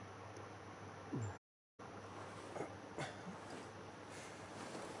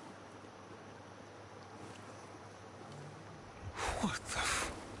 What the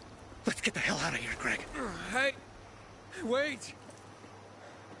f... Let's get the hell out of here, Greg. Hey! Wait!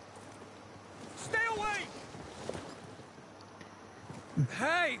 Stay away!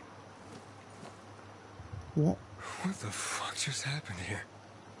 Hey! What? What the fuck just happened here?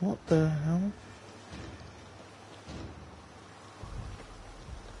 What the hell?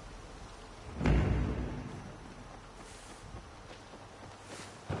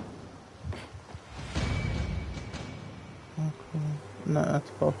 No, that's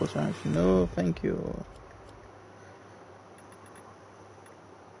purple charge. No, thank you.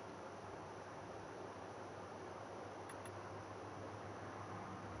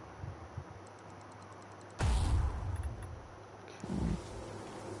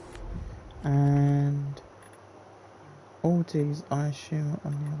 And all these I assume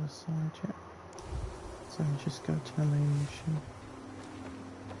on the other side, yeah. So just go to the main mission.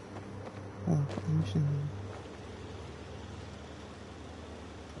 Oh, mission.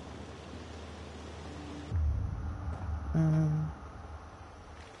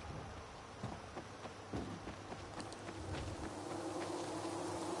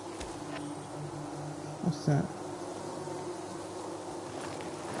 What's that?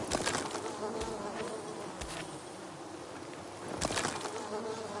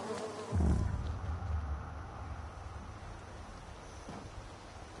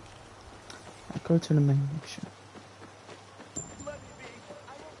 I'll go to the main mission.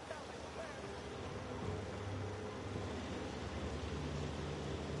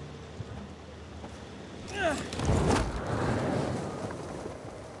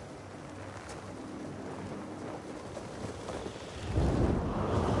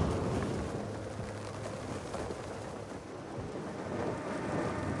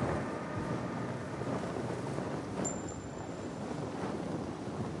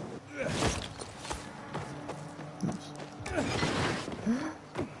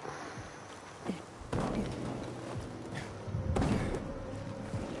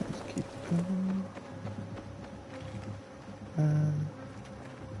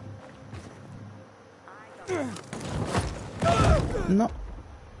 No.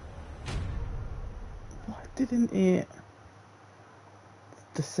 Why didn't it?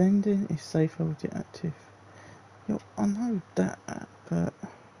 Descending is safe hold active. Yo, I know that, but I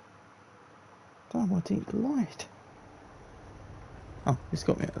don't know why it didn't light. Oh, it's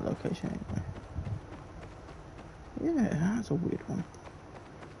got me at the location anyway. Yeah, that's a weird one.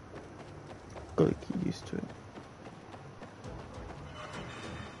 Gotta get used to it.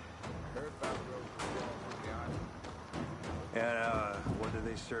 And, what did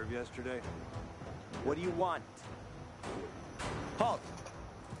they serve yesterday? What do you want? Halt!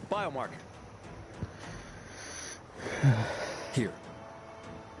 Biomarker. Here.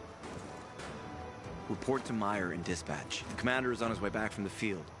 Report to Meyer in dispatch. The commander is on his way back from the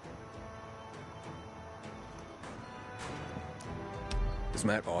field. Does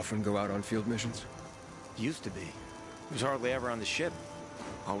Matt often go out on field missions? Used to be. He was hardly ever on the ship.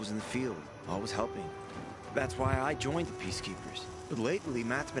 Always in the field, always helping. That's why I joined the Peacekeepers. But lately,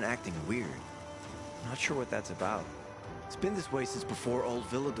 Matt's been acting weird. I'm not sure what that's about. It's been this way since before old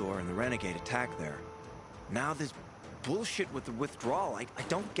Villador and the Renegade attack there. Now this bullshit with the withdrawal, I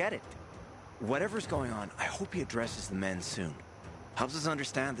don't get it. Whatever's going on, I hope he addresses the men soon. Helps us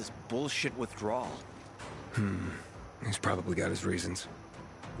understand this bullshit withdrawal. He's probably got his reasons.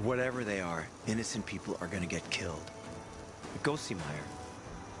 Whatever they are, innocent people are gonna get killed. Go see Meyer.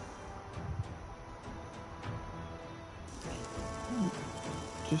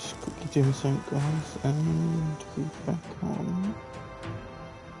 Just quickly doing something, guys, and be back on.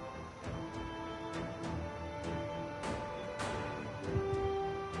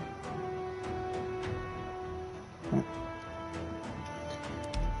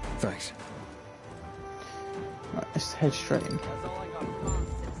 Thanks. Right, let's head straight in.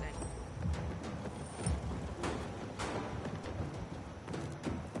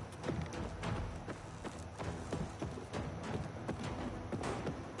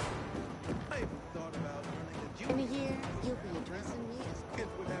 In a year, you'll be a drunk.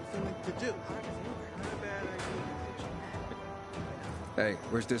 do. Hey,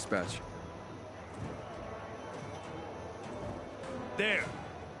 where's dispatch? There.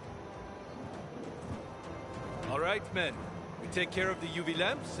 All right, men. We take care of the UV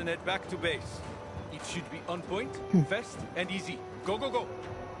lamps and head back to base. It should be on point, fast, and easy. Go, go, go.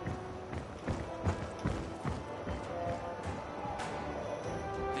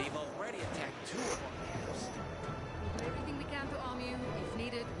 They've already attacked 2 of our camps. We'll do everything we can to arm you. If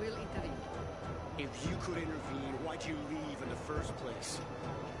needed, we'll intervene. If you could intervene, why'd you leave in the first place?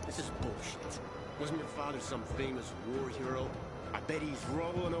 This is bullshit. Wasn't your father some famous war hero? I bet he's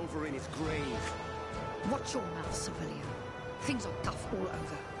rolling over in his grave. Watch your mouth, civilian. Things are tough all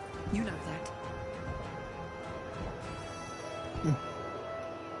over. You know that.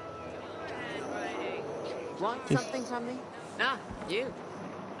 Want something from me? Ah, you.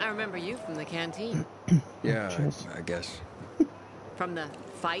 I remember you from the canteen. Yeah, I guess. From the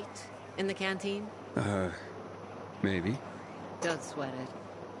fight in the canteen? Maybe. Don't sweat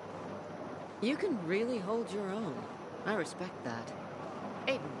it. You can really hold your own. I respect that.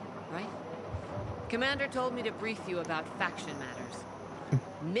 Aiden, right? Commander told me to brief you about faction matters.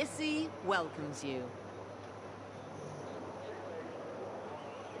 Missy welcomes you.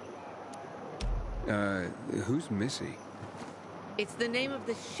 Who's Missy? It's the name of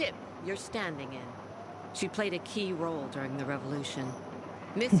the ship you're standing in. She played a key role during the revolution.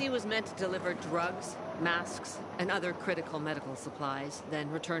 Missy was meant to deliver drugs, masks, and other critical medical supplies, then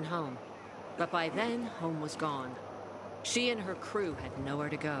return home. But by then, home was gone. She and her crew had nowhere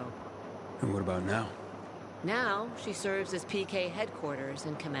to go. And what about now? Now, she serves as PK headquarters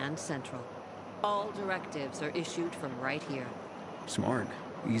in Command Central. All directives are issued from right here. Smart.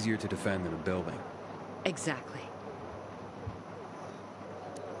 Easier to defend than a building. Exactly.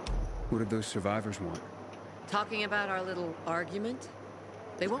 What did those survivors want? Talking about our little argument?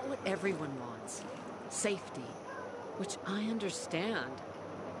 They want what everyone wants. Safety. Which I understand.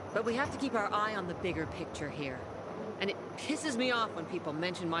 But we have to keep our eye on the bigger picture here. And it pisses me off when people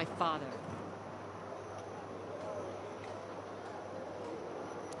mention my father.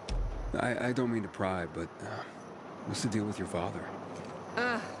 I don't mean to pry, but what's the deal with your father?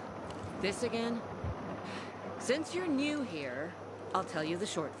 This again? Since you're new here, I'll tell you the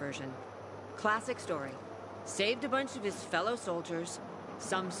short version. Classic story. Saved a bunch of his fellow soldiers,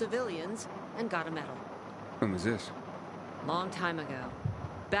 some civilians, and got a medal. When was this? Long time ago.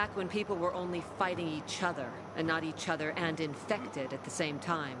 Back when people were only fighting each other, and not each other and infected at the same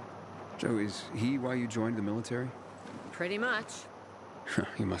time. Joe, is he why you joined the military? Pretty much.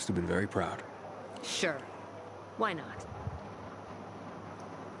 He must have been very proud. Sure. Why not?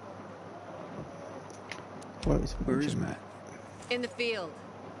 Where is Matt? In the field.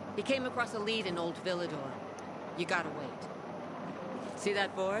 He came across a lead in Old Villador. You gotta wait. See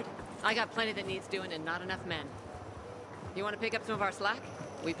that board? I got plenty that needs doing and not enough men. You want to pick up some of our slack?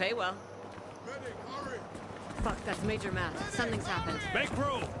 We pay well. Medic, hurry! Fuck, that's Major Matt. Something's happened. Make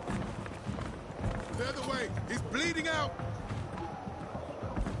room! The other way! He's bleeding out!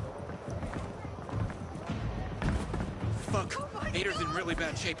 Fuck! Ader's in really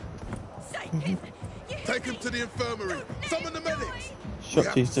bad shape. Take him to the infirmary! Summon the medics!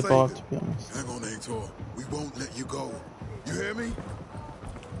 Shocked he survived, to be honest. Hang on, Aitor. We won't let you go. You hear me?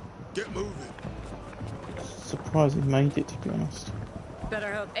 Get moving. Surprised he made it, to be honest.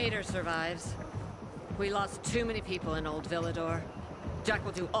 Better hope Ader survives. We lost too many people in Old Villador. Jack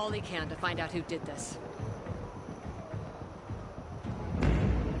will do all he can to find out who did this.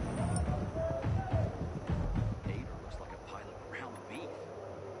 Ader looks like a pile of ground beef.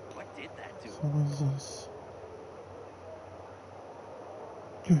 What did that to him? So what is this?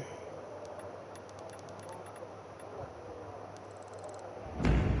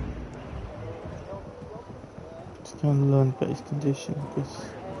 Just gonna learn about his condition because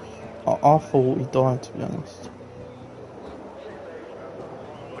I thought he died, to be honest.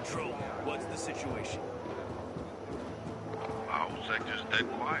 Patrol, what's the situation? Our whole sector's dead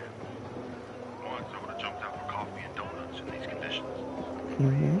quiet. Once I would have jumped out for coffee and donuts in these conditions.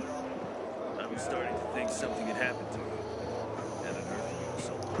 I'm starting to think something had happened to him. Haven't heard from you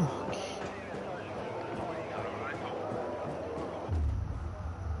so long.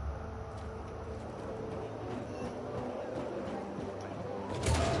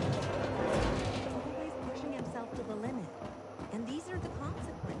 Always pushing himself to the limit. And these are the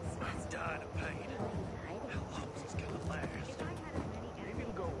consequences. I'm dying of pain. How long is this gonna last? Maybe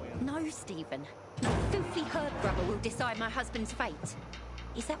it'll go away. No, Stephen. No filthy herd grubber will decide my husband's fate.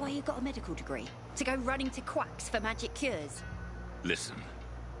 Is that why you got a medical degree? To go running to quacks for magic cures? Listen,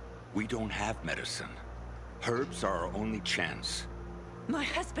 we don't have medicine. Herbs are our only chance. My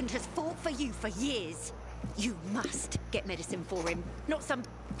husband has fought for you for years. You must get medicine for him, not some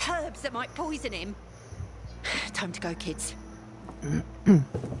herbs that might poison him. Time to go, kids.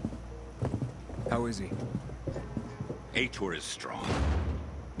 How is he? Aitor is strong,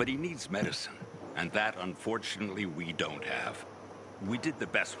 but he needs medicine, and that, unfortunately, we don't have. We did the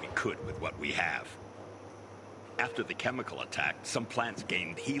best we could with what we have. After the chemical attack, some plants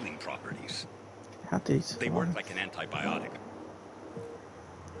gained healing properties. How did he survive? They work like an antibiotic.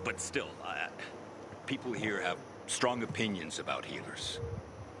 But still, people here have strong opinions about healers,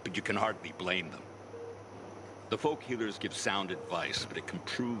 but you can hardly blame them. The folk healers give sound advice, but it can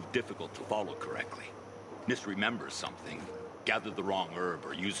prove difficult to follow correctly. Misremember something, gather the wrong herb,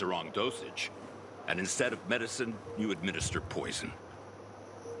 or use the wrong dosage, and instead of medicine, you administer poison.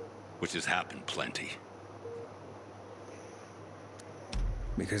 Which has happened plenty.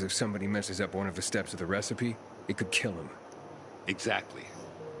 Because if somebody messes up one of the steps of the recipe, it could kill him. Exactly.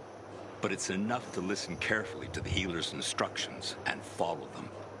 But it's enough to listen carefully to the healer's instructions and follow them.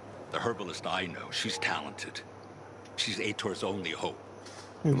 The herbalist I know, she's talented. She's Aitor's only hope.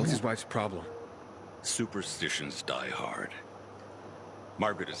 What's his wife's problem? Superstitions die hard.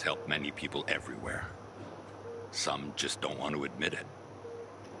 Margaret has helped many people everywhere. Some just don't want to admit it.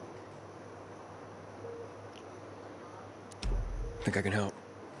 Think I can help?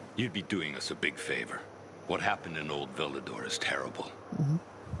 You'd be doing us a big favor. What happened in Old Villador is terrible.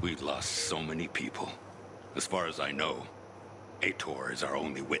 We've lost so many people. As far as I know, Aitor is our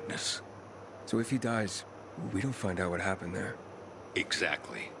only witness. So if he dies, we don't find out what happened there.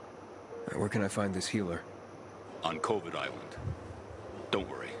 Exactly. Where can I find this healer? On COVID Island. Don't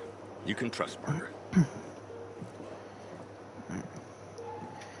worry. You can trust Margaret.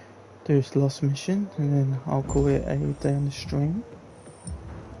 Do this last mission, and then I'll call it a day on the stream.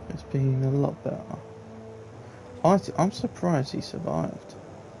 It's been a lot better. I'm surprised he survived.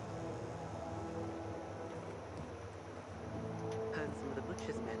 Heard some of the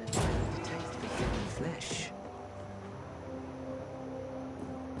butcher's men are trying to taste the human flesh.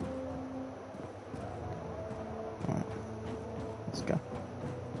 Right, let's go.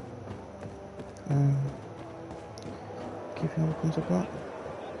 Keep your weapons apart.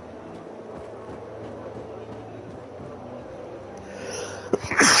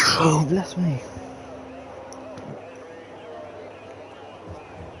 Oh, bless me.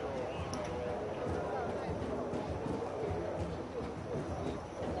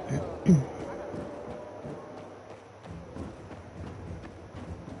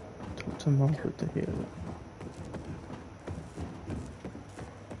 Talk to Margaret to hear it.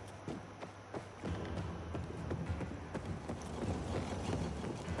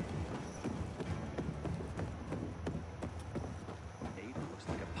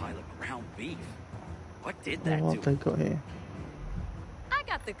 What did that What they got here? I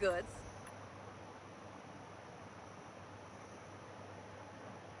got the goods.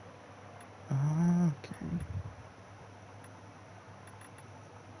 Okay.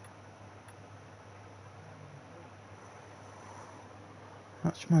 How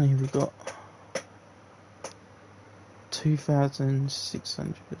much money have we got?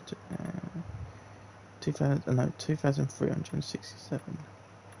 2,600. 2,367.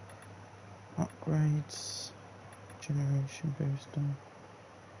 Upgrades, generation booster.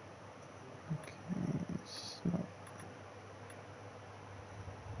 Okay, it's not.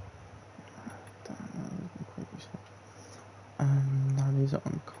 No, these are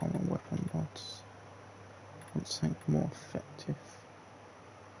uncommon weapon mods. Want something more effective.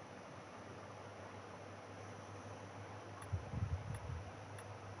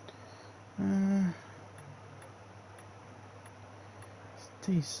 It's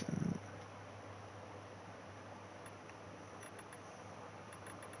decent.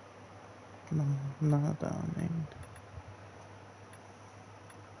 No, that I need.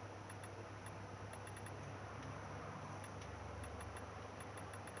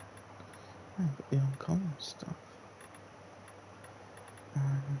 I've got the uncommon stuff.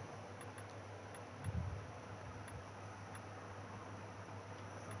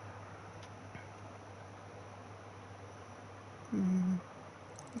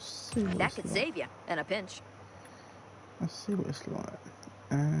 Let's see what That could it's save you in a pinch. Let's see what it's like.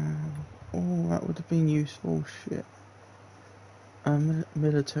 Oh, that would have been useful. Shit.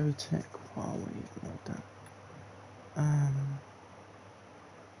 Military tech. Wow, we need more of that.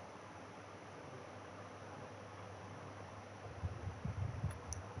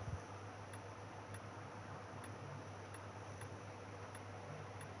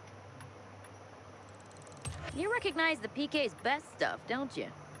 You recognize the PK's best stuff, don't you?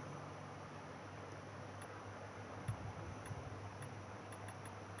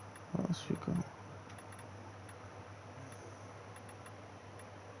 What else we got?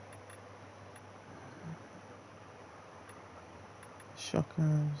 Shock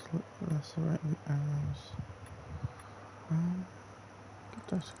arrows, lacerating arrows. Give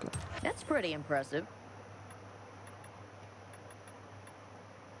those a go. That's pretty impressive.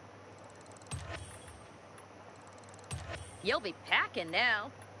 You'll be packing now.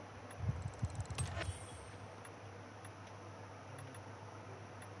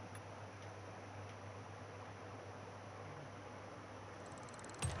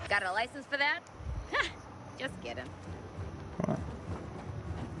 Got a license for that? Just kidding. Right.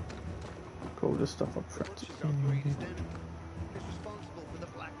 Got all the stuff I've practiced.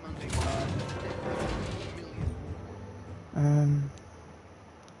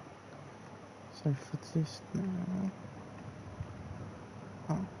 So for this now.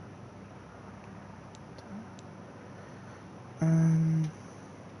 Oh.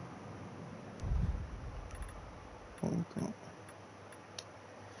 What we got?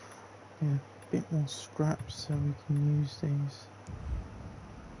 Yeah, a bit more scraps so we can use these.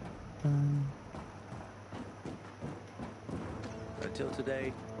 Until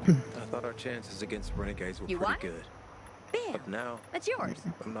today, I thought our chances against renegades were pretty good. Bam. But now, That's yours.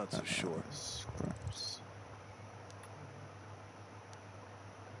 I'm not so sure. Scraps.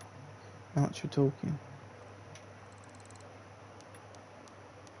 How much you talking?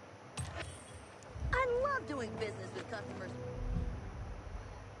 I love doing business with customers.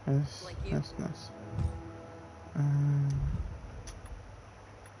 That's, Like you. that's nice.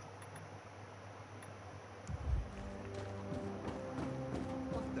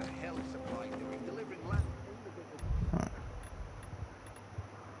 What the hell is supply doing delivering land? Right.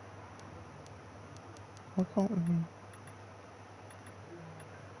 Why can't we?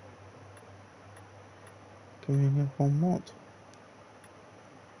 Can we have one mod?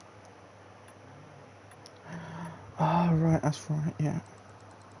 Ah, right, that's right, yeah.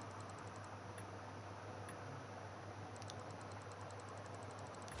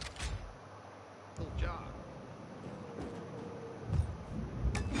 Good job.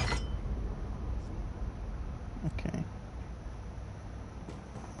 Okay.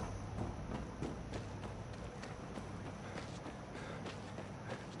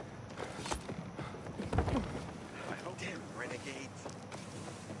 Damn renegades.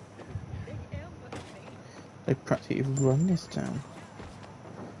 They practically run this town.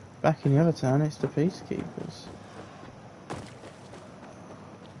 Back in the other town, it's the peacekeepers.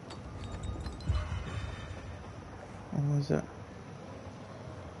 Or was it?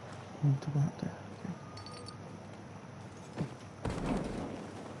 Want to go out there? Okay.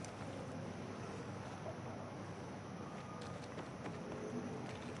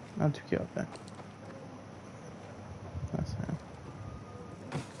 How to get up there? That's how.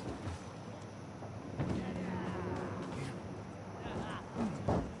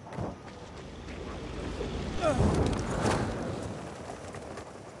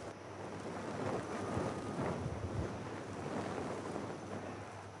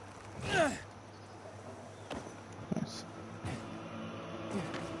 Nice.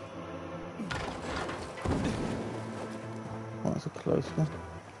 That was a close one.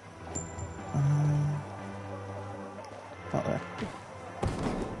 Not there.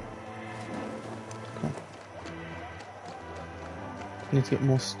 Cool. Need to get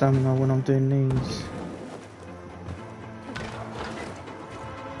more stamina when I'm doing these.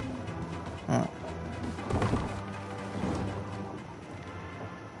 Alright.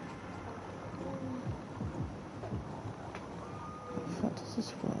 How the fuck does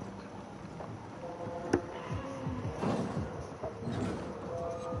this work?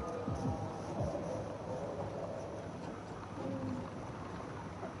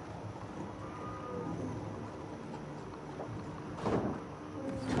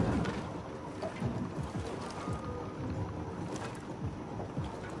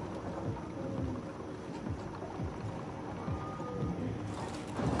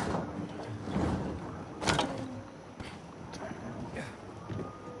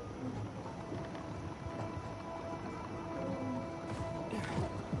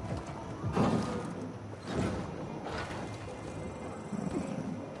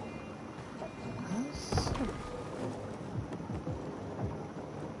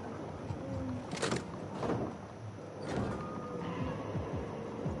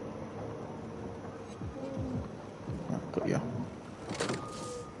 Got you.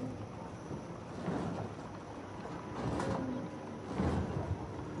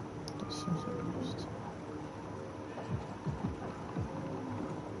 That seems like a waste.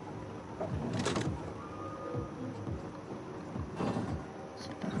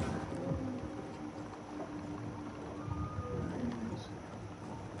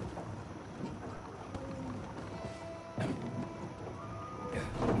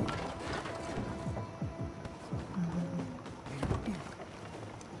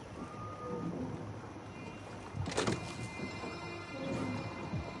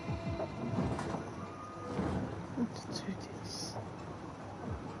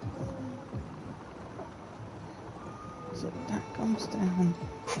 So that comes down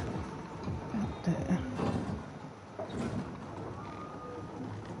about there.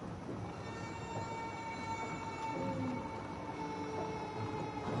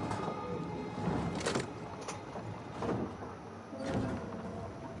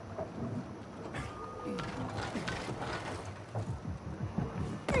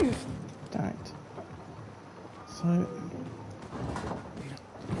 That. So,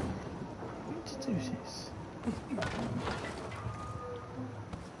 to do this.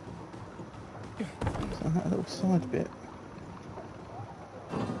 So that little side bit.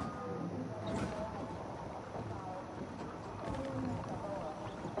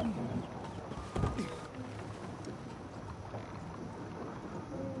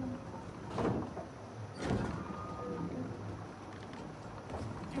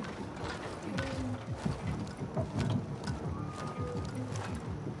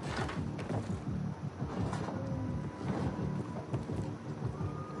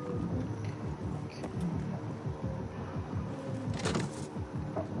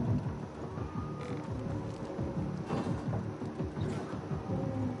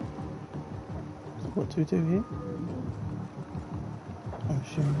 What do we do here? I'm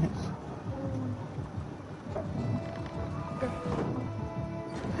assuming it's...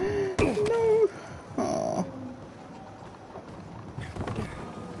 No! Aww.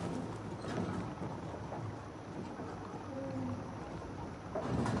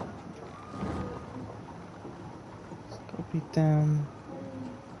 It's got to be down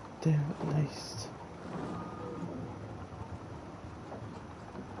there at least.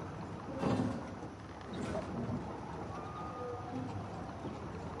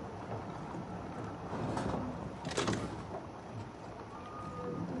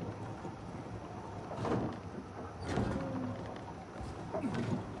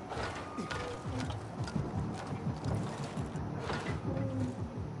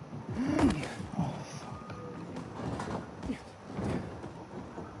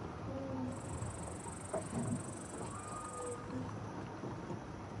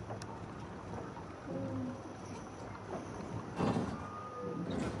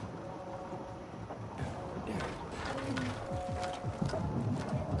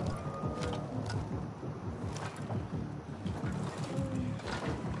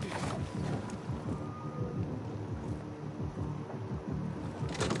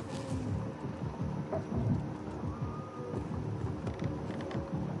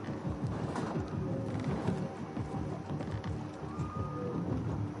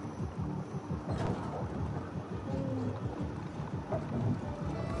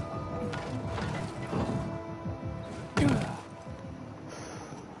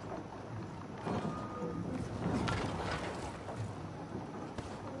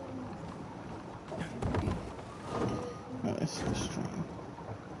 Oh, this is strong.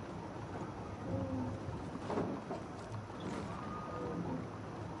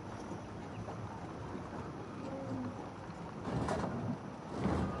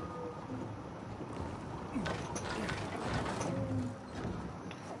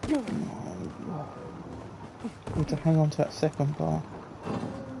 Need to hang on to that second bar.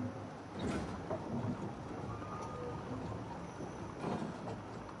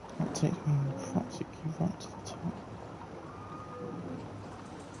 That takes me practically right to the top.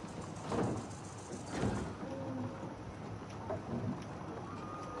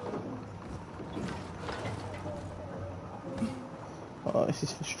 Oh, this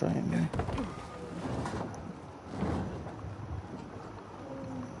is frustrating me.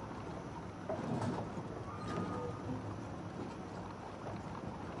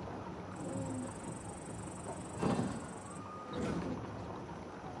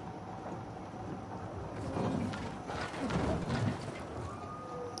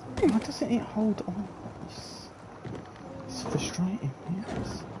 Why doesn't it hold on? It's frustrating,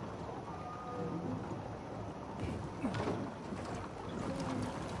 yes.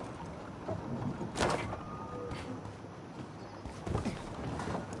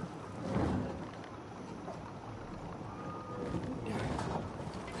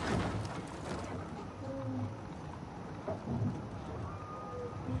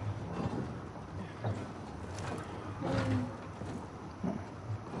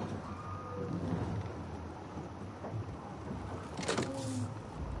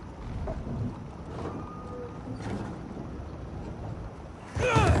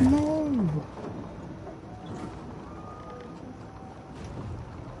 No!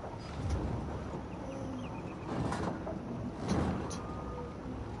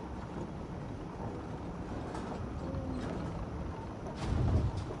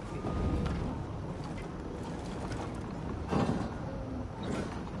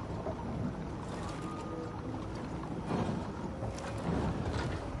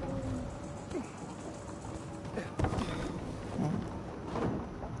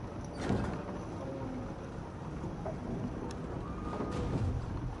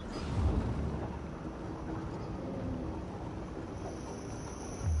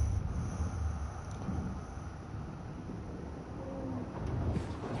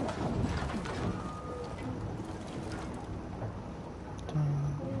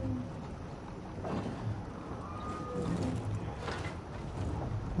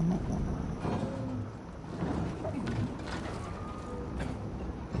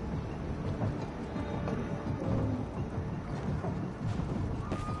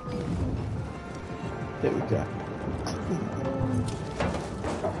 There we go.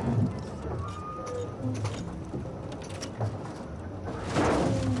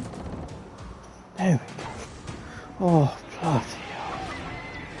 There we go. Oh, bloody hell.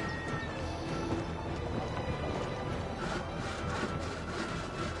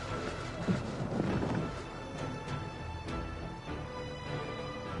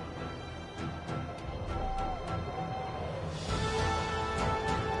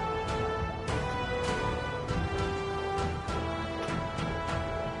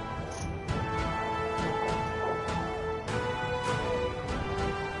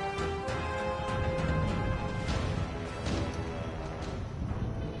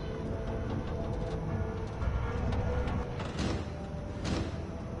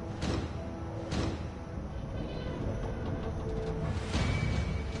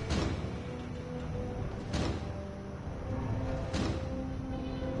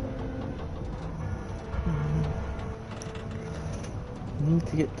 I need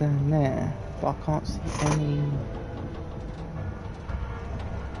to get down there, but I can't see any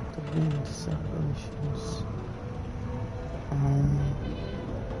the wind separations.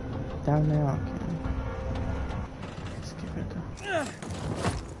 Down there I can. Let's give it a go.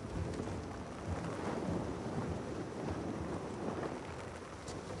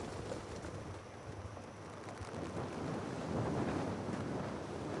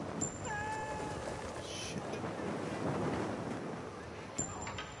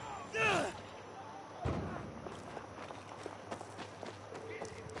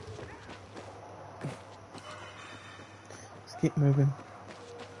 Keep moving.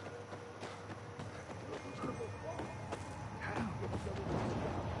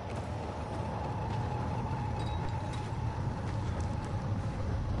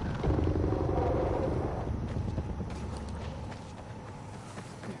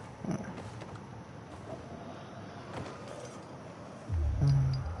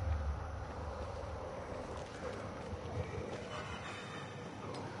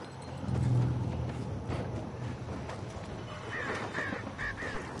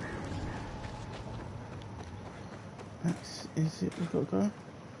 Is it we've got to go?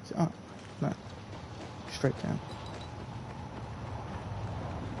 Is it up? No. Straight down.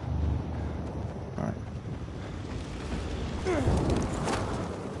 Alright.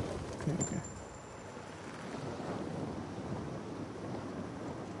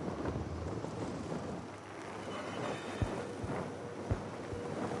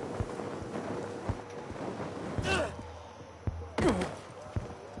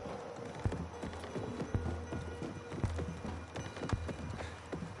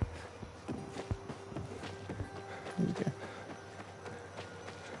 There we go.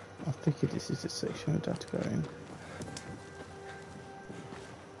 I figured this is the section I'd have to go in.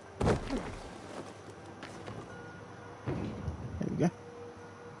 There we go.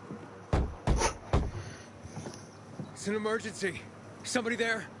 It's an emergency. Somebody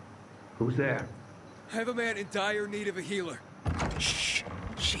there? Who's there? I have a man in dire need of a healer. Shh.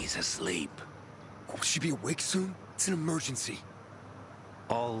 She's asleep. Will she be awake soon? It's an emergency.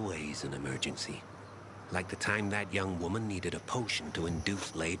 Always an emergency. Like the time that young woman needed a potion to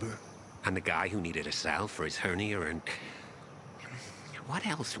induce labor, and the guy who needed a salve for his hernia, and... what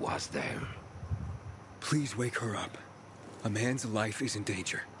else was there? Please wake her up. A man's life is in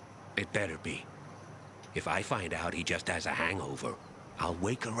danger. It better be. If I find out he just has a hangover, I'll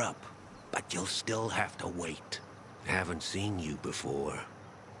wake her up. But you'll still have to wait. Haven't seen you before.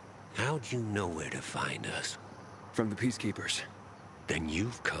 How'd you know where to find us? From the Peacekeepers. Then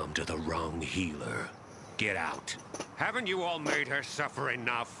you've come to the wrong healer. Get out. Haven't you all made her suffer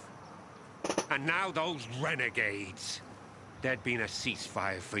enough? And now those renegades. There'd been a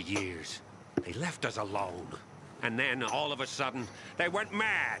ceasefire for years. They left us alone. And then, all of a sudden, they went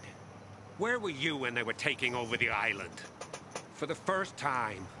mad. Where were you when they were taking over the island? For the first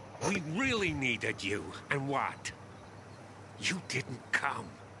time, we really needed you. And what? You didn't come.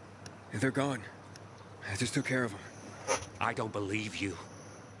 They're gone. I just took care of them. I don't believe you.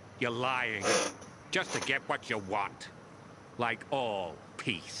 You're lying. Just to get what you want. Like all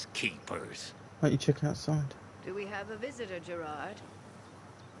peacekeepers. Why don't you check outside? Do we have a visitor, Gerard?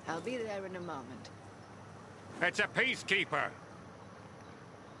 I'll be there in a moment. It's a peacekeeper.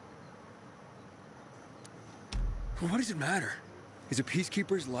 What does it matter? Is a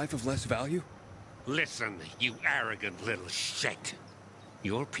peacekeeper's life of less value? Listen, you arrogant little shit.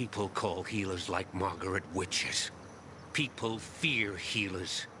 Your people call healers like Margaret witches. People fear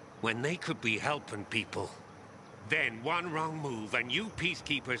healers when they could be helping people. Then one wrong move and you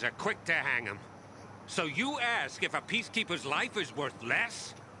peacekeepers are quick to hang them. So you ask if a peacekeeper's life is worth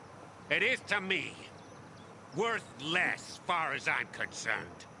less? It is to me. Worth less, far as I'm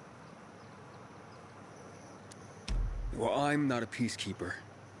concerned. Well, I'm not a peacekeeper.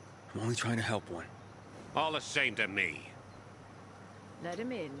 I'm only trying to help one. All the same to me. Let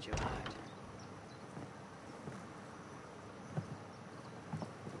him in, Gerard.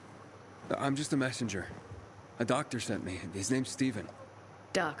 I'm just a messenger. A doctor sent me. His name's Stephen.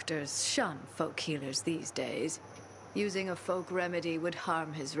 Doctors shun folk healers these days. Using a folk remedy would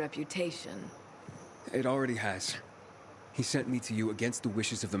harm his reputation. It already has. He sent me to you against the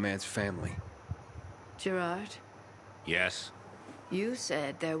wishes of the man's family. Gerard? Yes? You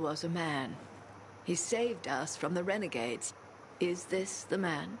said there was a man. He saved us from the renegades. Is this the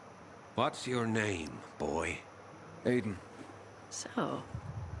man? What's your name, boy? Aiden. So,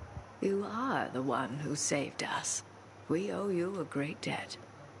 you are the one who saved us. We owe you a great debt.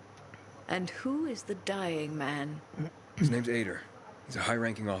 And who is the dying man? His name's Ader. He's a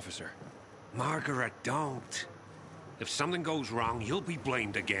high-ranking officer. Margaret, don't. If something goes wrong, you'll be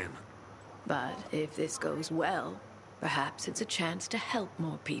blamed again. But if this goes well, perhaps it's a chance to help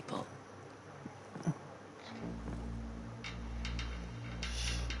more people.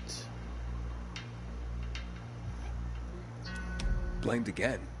 Blamed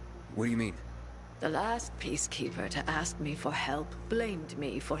again? What do you mean? The last peacekeeper to ask me for help blamed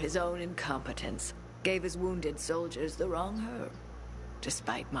me for his own incompetence. Gave his wounded soldiers the wrong herb,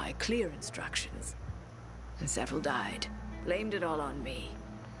 despite my clear instructions. And several died. Blamed it all on me.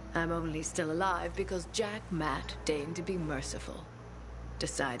 I'm only still alive because Jack Matt deigned to be merciful.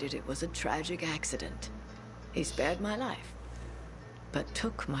 Decided it was a tragic accident. He spared my life, but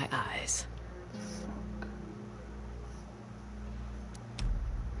took my eyes.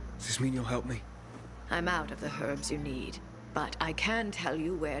 Does this mean you'll help me? I'm out of the herbs you need, but I can tell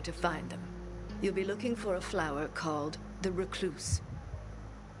you where to find them. You'll be looking for a flower called the recluse.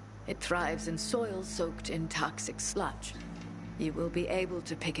 It thrives in soil soaked in toxic sludge. You will be able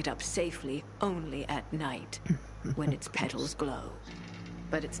to pick it up safely only at night, when its petals glow.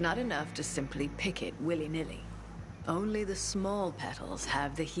 But it's not enough to simply pick it willy-nilly. Only the small petals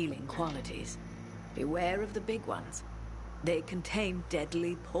have the healing qualities. Beware of the big ones. They contain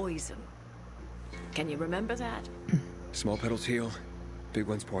deadly poison. Can you remember that? Small petals heal, big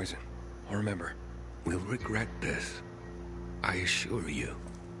ones poison. I'll remember. We'll regret this. I assure you.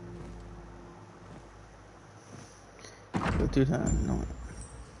 We'll do that at night.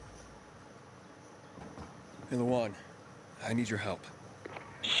 Hey, Luan, I need your help.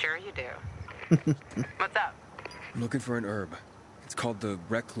 Sure you do. What's up? I'm looking for an herb. It's called the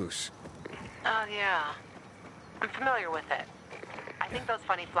recluse. Oh, yeah. I'm familiar with it. I think those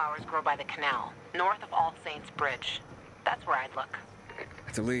funny flowers grow by the canal, north of All Saints Bridge. That's where I'd look.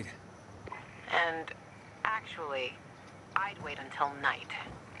 It's a lead. And actually, I'd wait until night.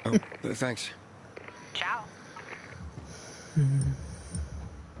 Oh, thanks. Ciao.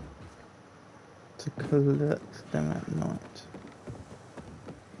 To collect them at night.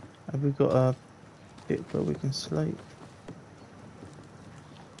 Have we got a bit where we can sleep?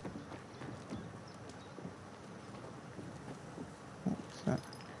 What's that?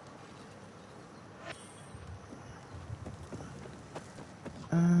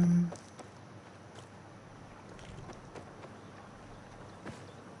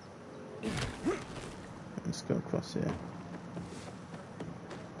 Let's go across here.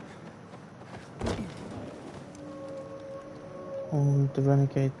 On the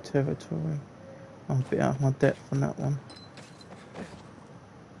renegade territory. I'm a bit out of my depth on that one.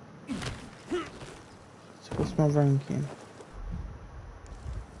 So what's my ranking?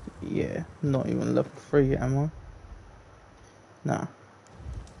 Yeah, not even level 3 yet, am I? Nah.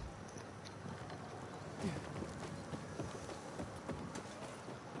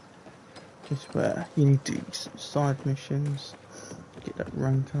 Just where you need to do some side missions, get that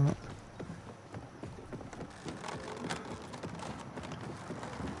rank up.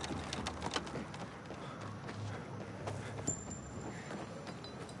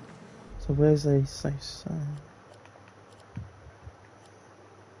 So where's a safe zone?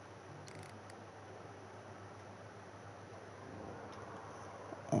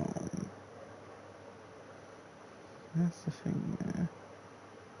 That's the thing there.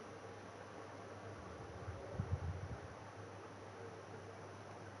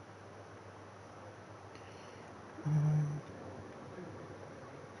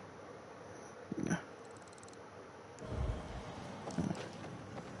 Yeah.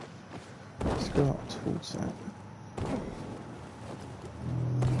 Let's go up towards that.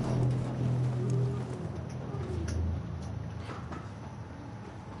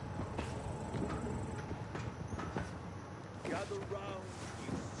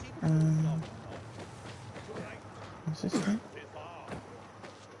 What's this one?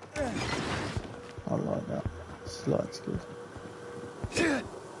 I like that. Slide's good.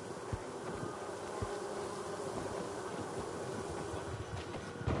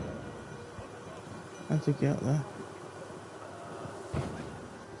 How to get out there?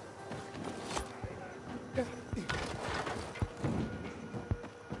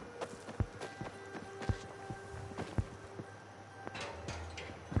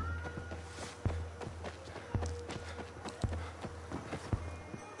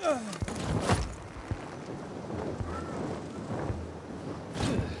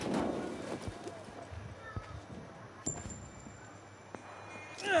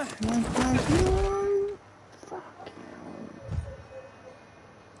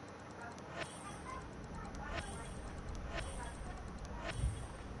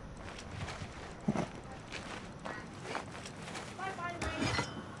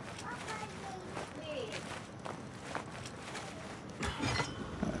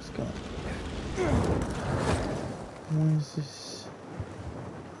 What is this?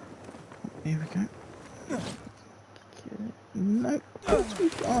 Here we go. Get it. No, of course we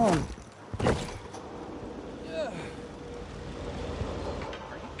can't. Are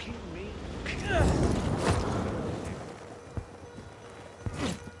you kidding me?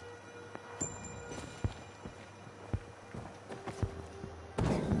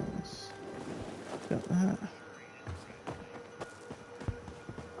 Got that.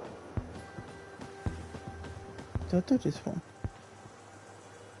 Did I do this one?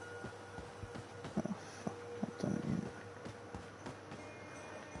 Oh fuck, I've done it yet.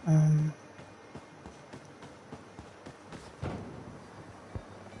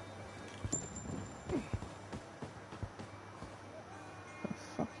 The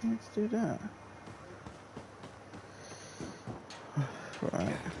fuck you need to do that?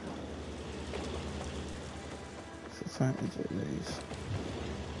 Right. So time to do these.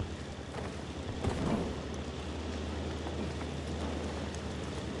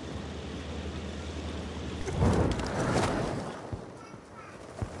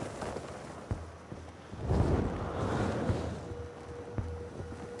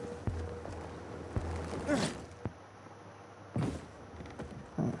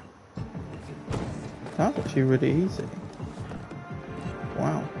 That's actually really easy.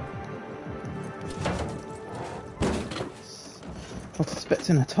 Wow. I was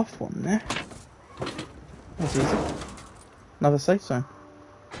expecting a tough one there. That's easy. Another safe zone.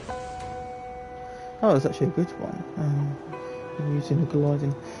 Oh, that's actually a good one. Using the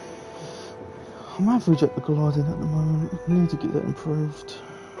gliding. I'm average at the gliding at the moment. I need to get that improved.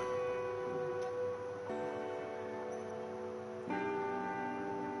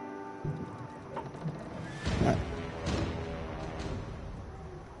 Right.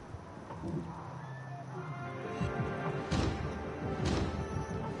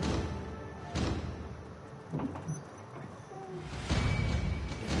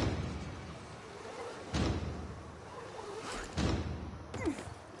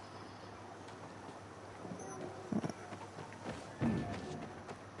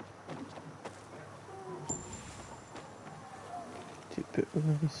 Bit of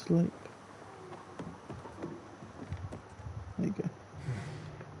heavy sleep. There you go.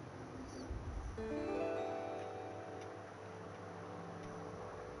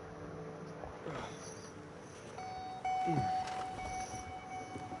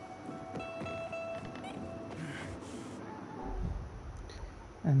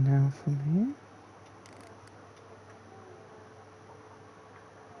 And now from here.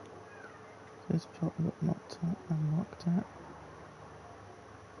 This part got knocked out and locked out.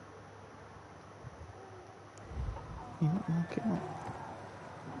 You not knock it out.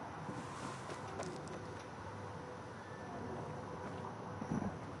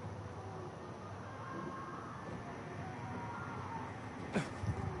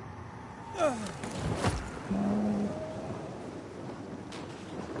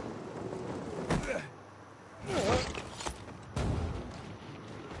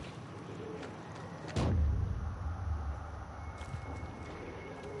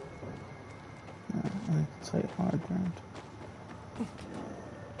 I need to take high ground.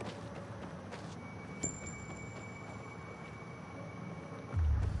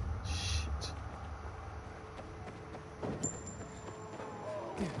 Shit.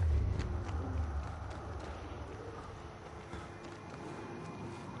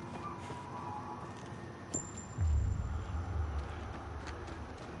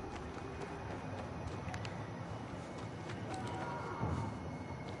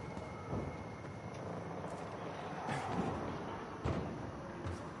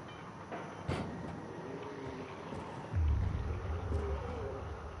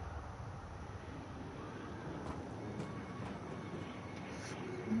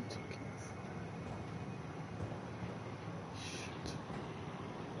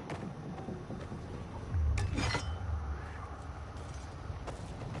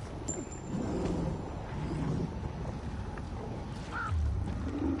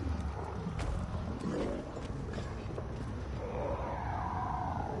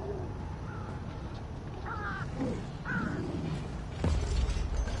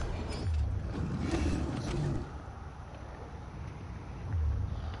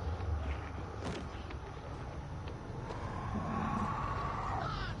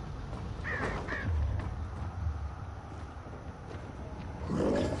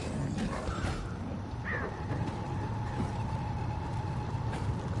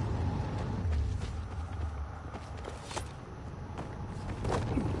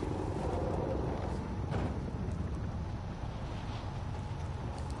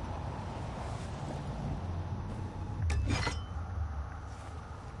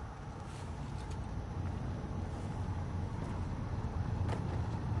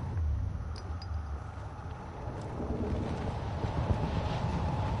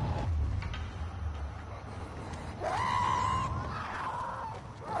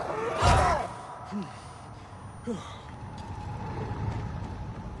 Can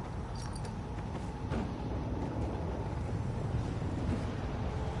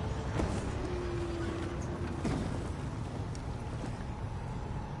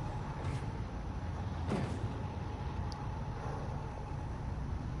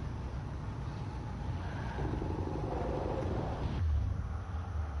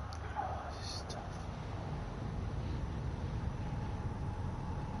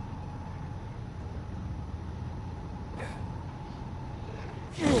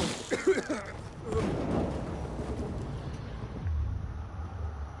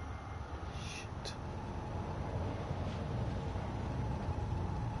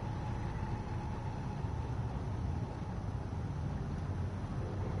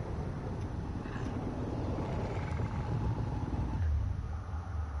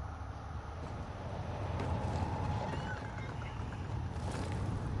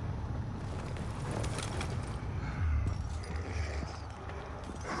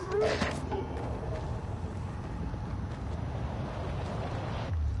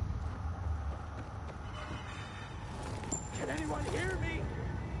anyone hear me?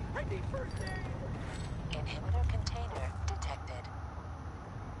 I need first aid. Inhibitor container detected.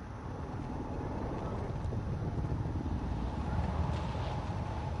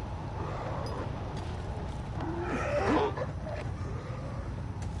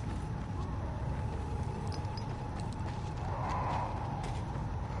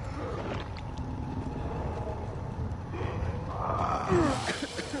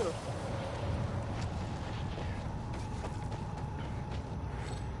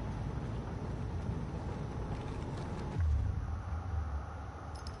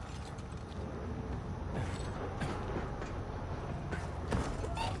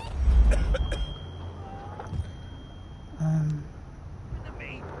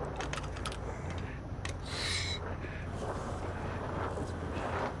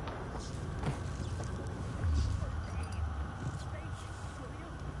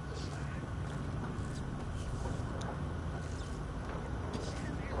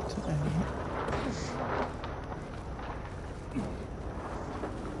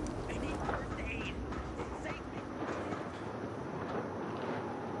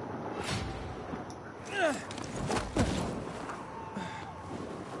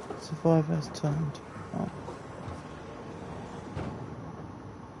 Survivor's turned. Oh.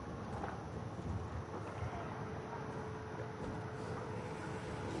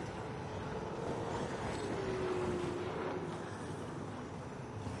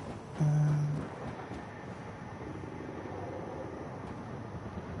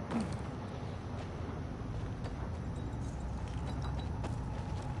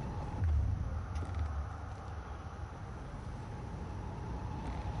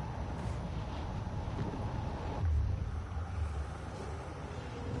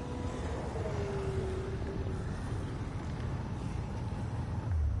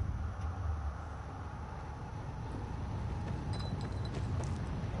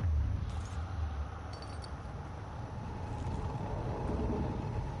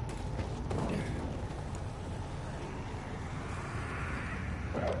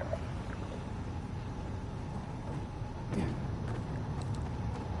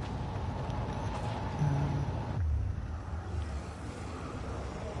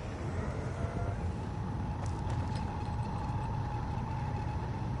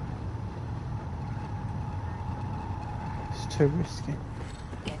 It's too risky.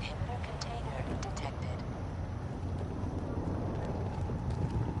 Inhibitor container detected.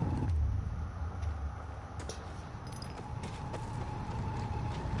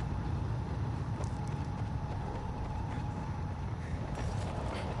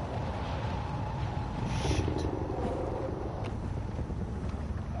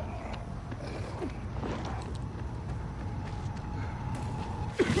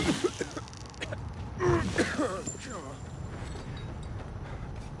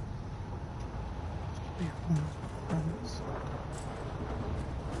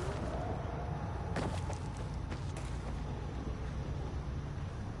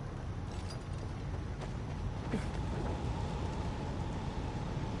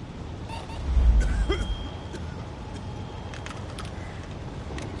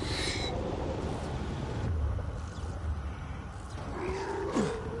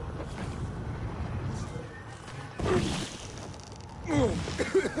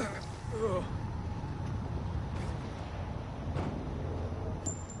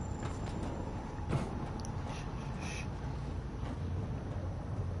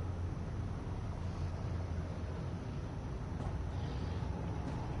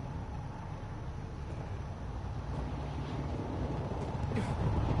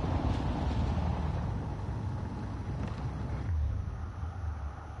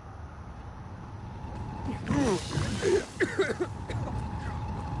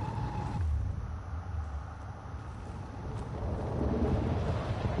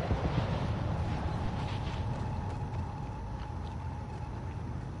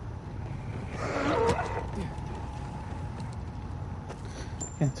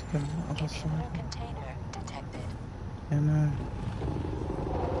 Yeah, to go on the other side. Container detected. Yeah, no.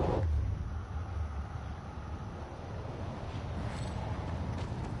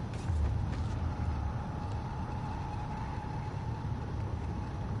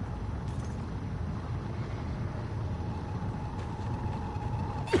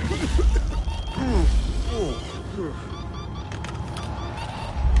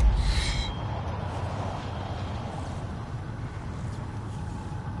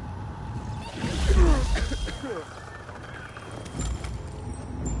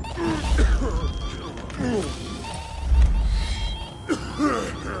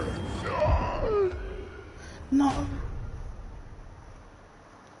 No!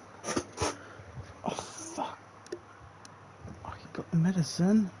 Oh, fuck. Oh, you got the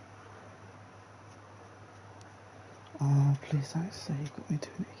medicine. Oh, please don't say you got me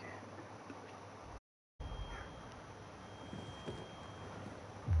doing it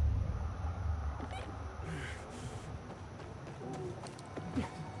again.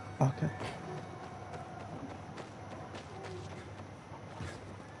 Okay.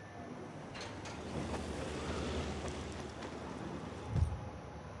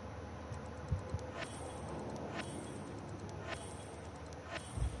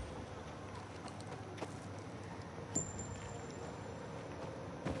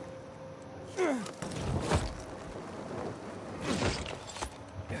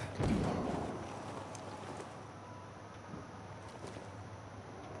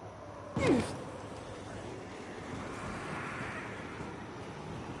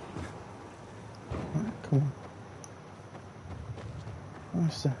 Right, come on.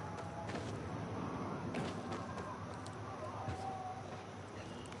 What's that?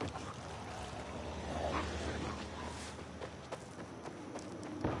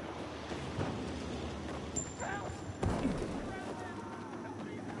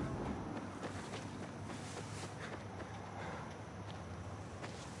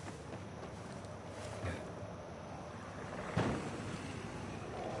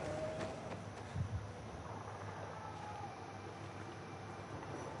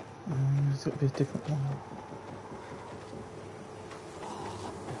 There's got to be a different one.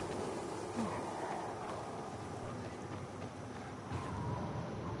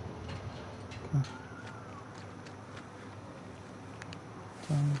 Okay.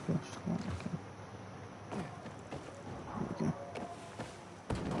 Down the flashlight, okay. There we go.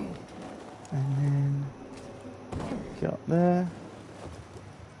 And then get up there.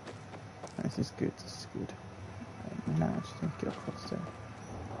 This is good, this is good. And now I just need to get across there.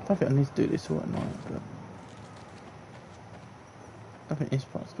 I think I need to do this all at night, but I think this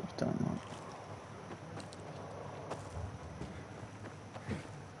part's got to be done at night.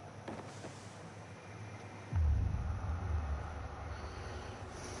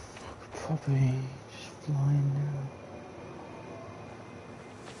 I could probably just fly in now.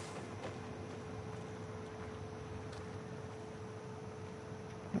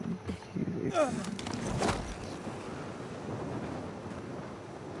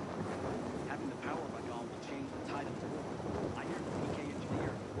 Having the power by all will change the tide of the world. I hear the PK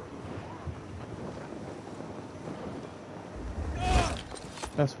engineer working.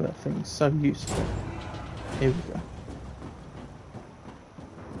 That's where that thing's so useful. Here we go.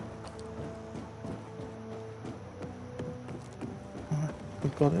 Alright,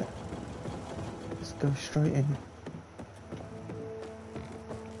 we've got it. Let's go straight in.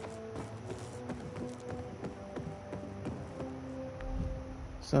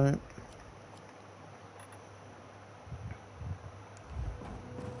 So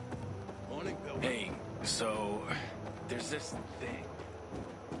Morning, Bill. Hey, so there's this thing.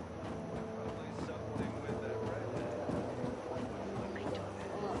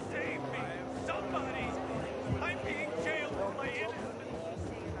 Save me! Somebody! I'm being jailed for my innocence!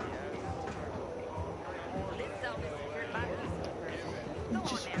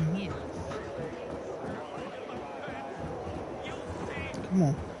 come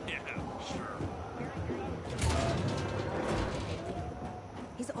on. Yeah, sure.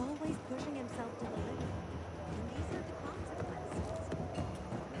 He's always pushing himself to the limit. And these are the consequences.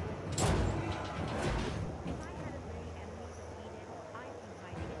 If I had a great enemy defeated, I'd be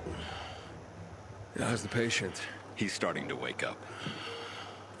hiding it. How's the patient? He's starting to wake up.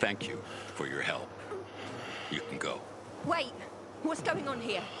 Thank you for your help. You can go. Wait, what's going on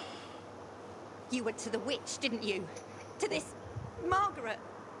here? You went to the witch, didn't you? To this Margaret.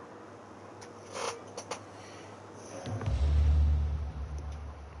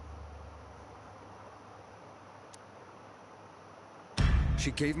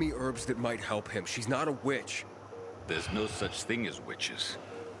 She gave me herbs that might help him. She's not a witch. There's no such thing as witches.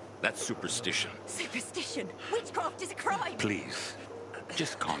 That's superstition. Superstition? Witchcraft is a crime! Please,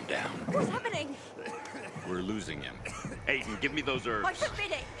 just calm down. What's happening? We're losing him. Aiden, give me those herbs. I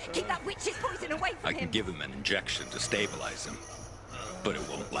forbid it! Keep that witch's poison away from I him! can give him an injection to stabilize him, but it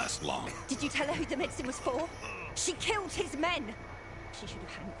won't last long. Did you tell her who the medicine was for? She killed his men! She should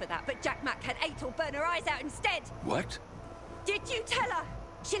have hanged for that, but Jack Mack had Atel burn her eyes out instead! What? Did you tell her?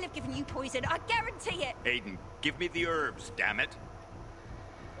 She'll have given you poison, I guarantee it! Aiden, give me the herbs, damn it.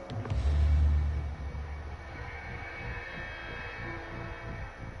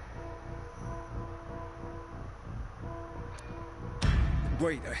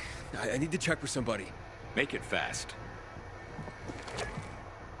 Wait, I need to check with somebody. Make it fast.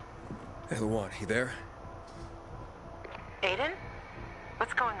 Hey, Luan, you there? Aiden?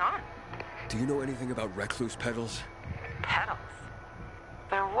 What's going on? Do you know anything about recluse petals? Petals?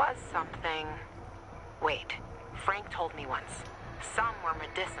 There was something... Wait, Frank told me once. Some were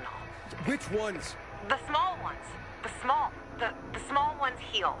medicinal. Which ones? The small ones. The small ones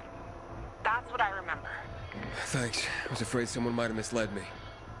heal. That's what I remember. Thanks. I was afraid someone might have misled me.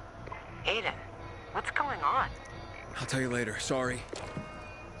 Aiden, what's going on? I'll tell you later. Sorry.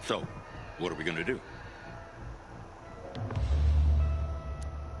 So, what are we gonna do?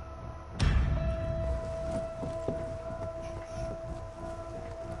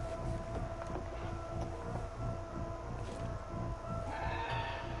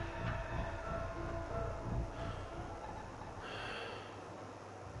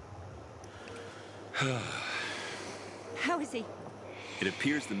 How is he? It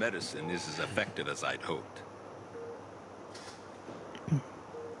appears the medicine is as effective as I'd hoped.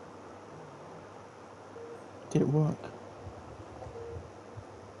 Did it work?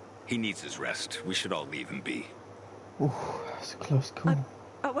 He needs his rest. We should all leave him be. Ooh, that's a close call.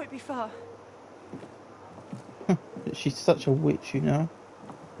 I won't be far. She's such a witch, you know.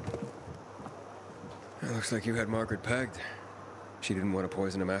 It looks like you had Margaret pegged. She didn't want to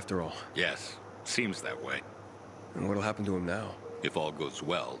poison him after all. Yes, seems that way. And what'll happen to him now? If all goes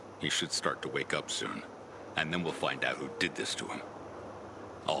well, he should start to wake up soon. And then we'll find out who did this to him.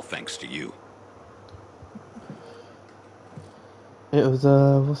 All thanks to you. It was,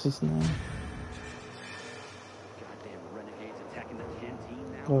 what's his name? Goddamn renegades attacking the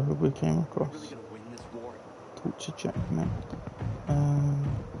canteen now. Whoever we came across. Really gonna win this war? Torture Jack Mack.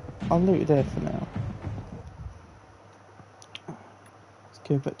 I'll leave it there for now. Let's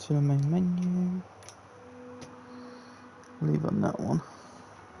go back to the main menu. Leave on that one.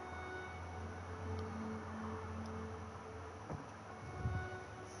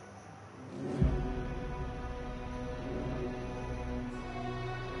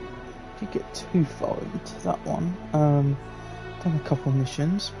 Didn't get too far into that one. Done a couple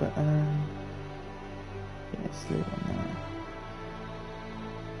missions, but yeah, let's leave on there.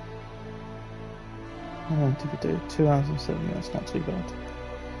 How long did we do? 2 hours and 7 minutes, not too bad.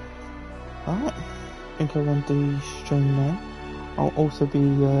 Alright, I think I'll end the stream there. I'll also be,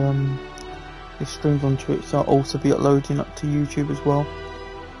 the streams on Twitch, so I'll also be uploading up to YouTube as well.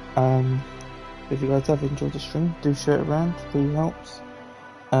 If you guys have enjoyed the stream, do share it around, it really helps.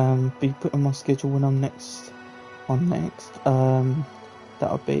 Be putting my schedule when I'm next.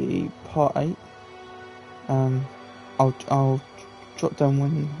 That'll be part 8. I'll jot down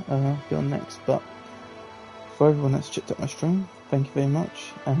when I'll be on next, but for everyone that's checked out my stream, thank you very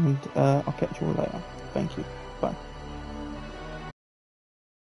much, and I'll catch you all later. Thank you. Bye.